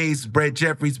 Dave Mays, Brett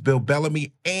Jeffries, Bill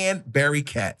Bellamy, and Barry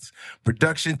Katz.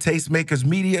 Production, Tastemakers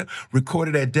Media,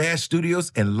 recorded at Dash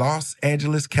Studios in Los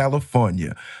Angeles,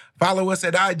 California. Follow us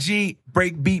at IG,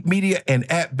 Breakbeat Media, and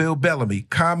at Bill Bellamy.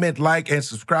 Comment, like, and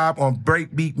subscribe on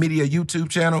Breakbeat Media YouTube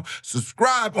channel.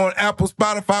 Subscribe on Apple,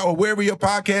 Spotify, or wherever your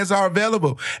podcasts are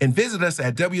available. And visit us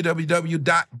at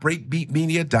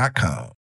www.breakbeatmedia.com.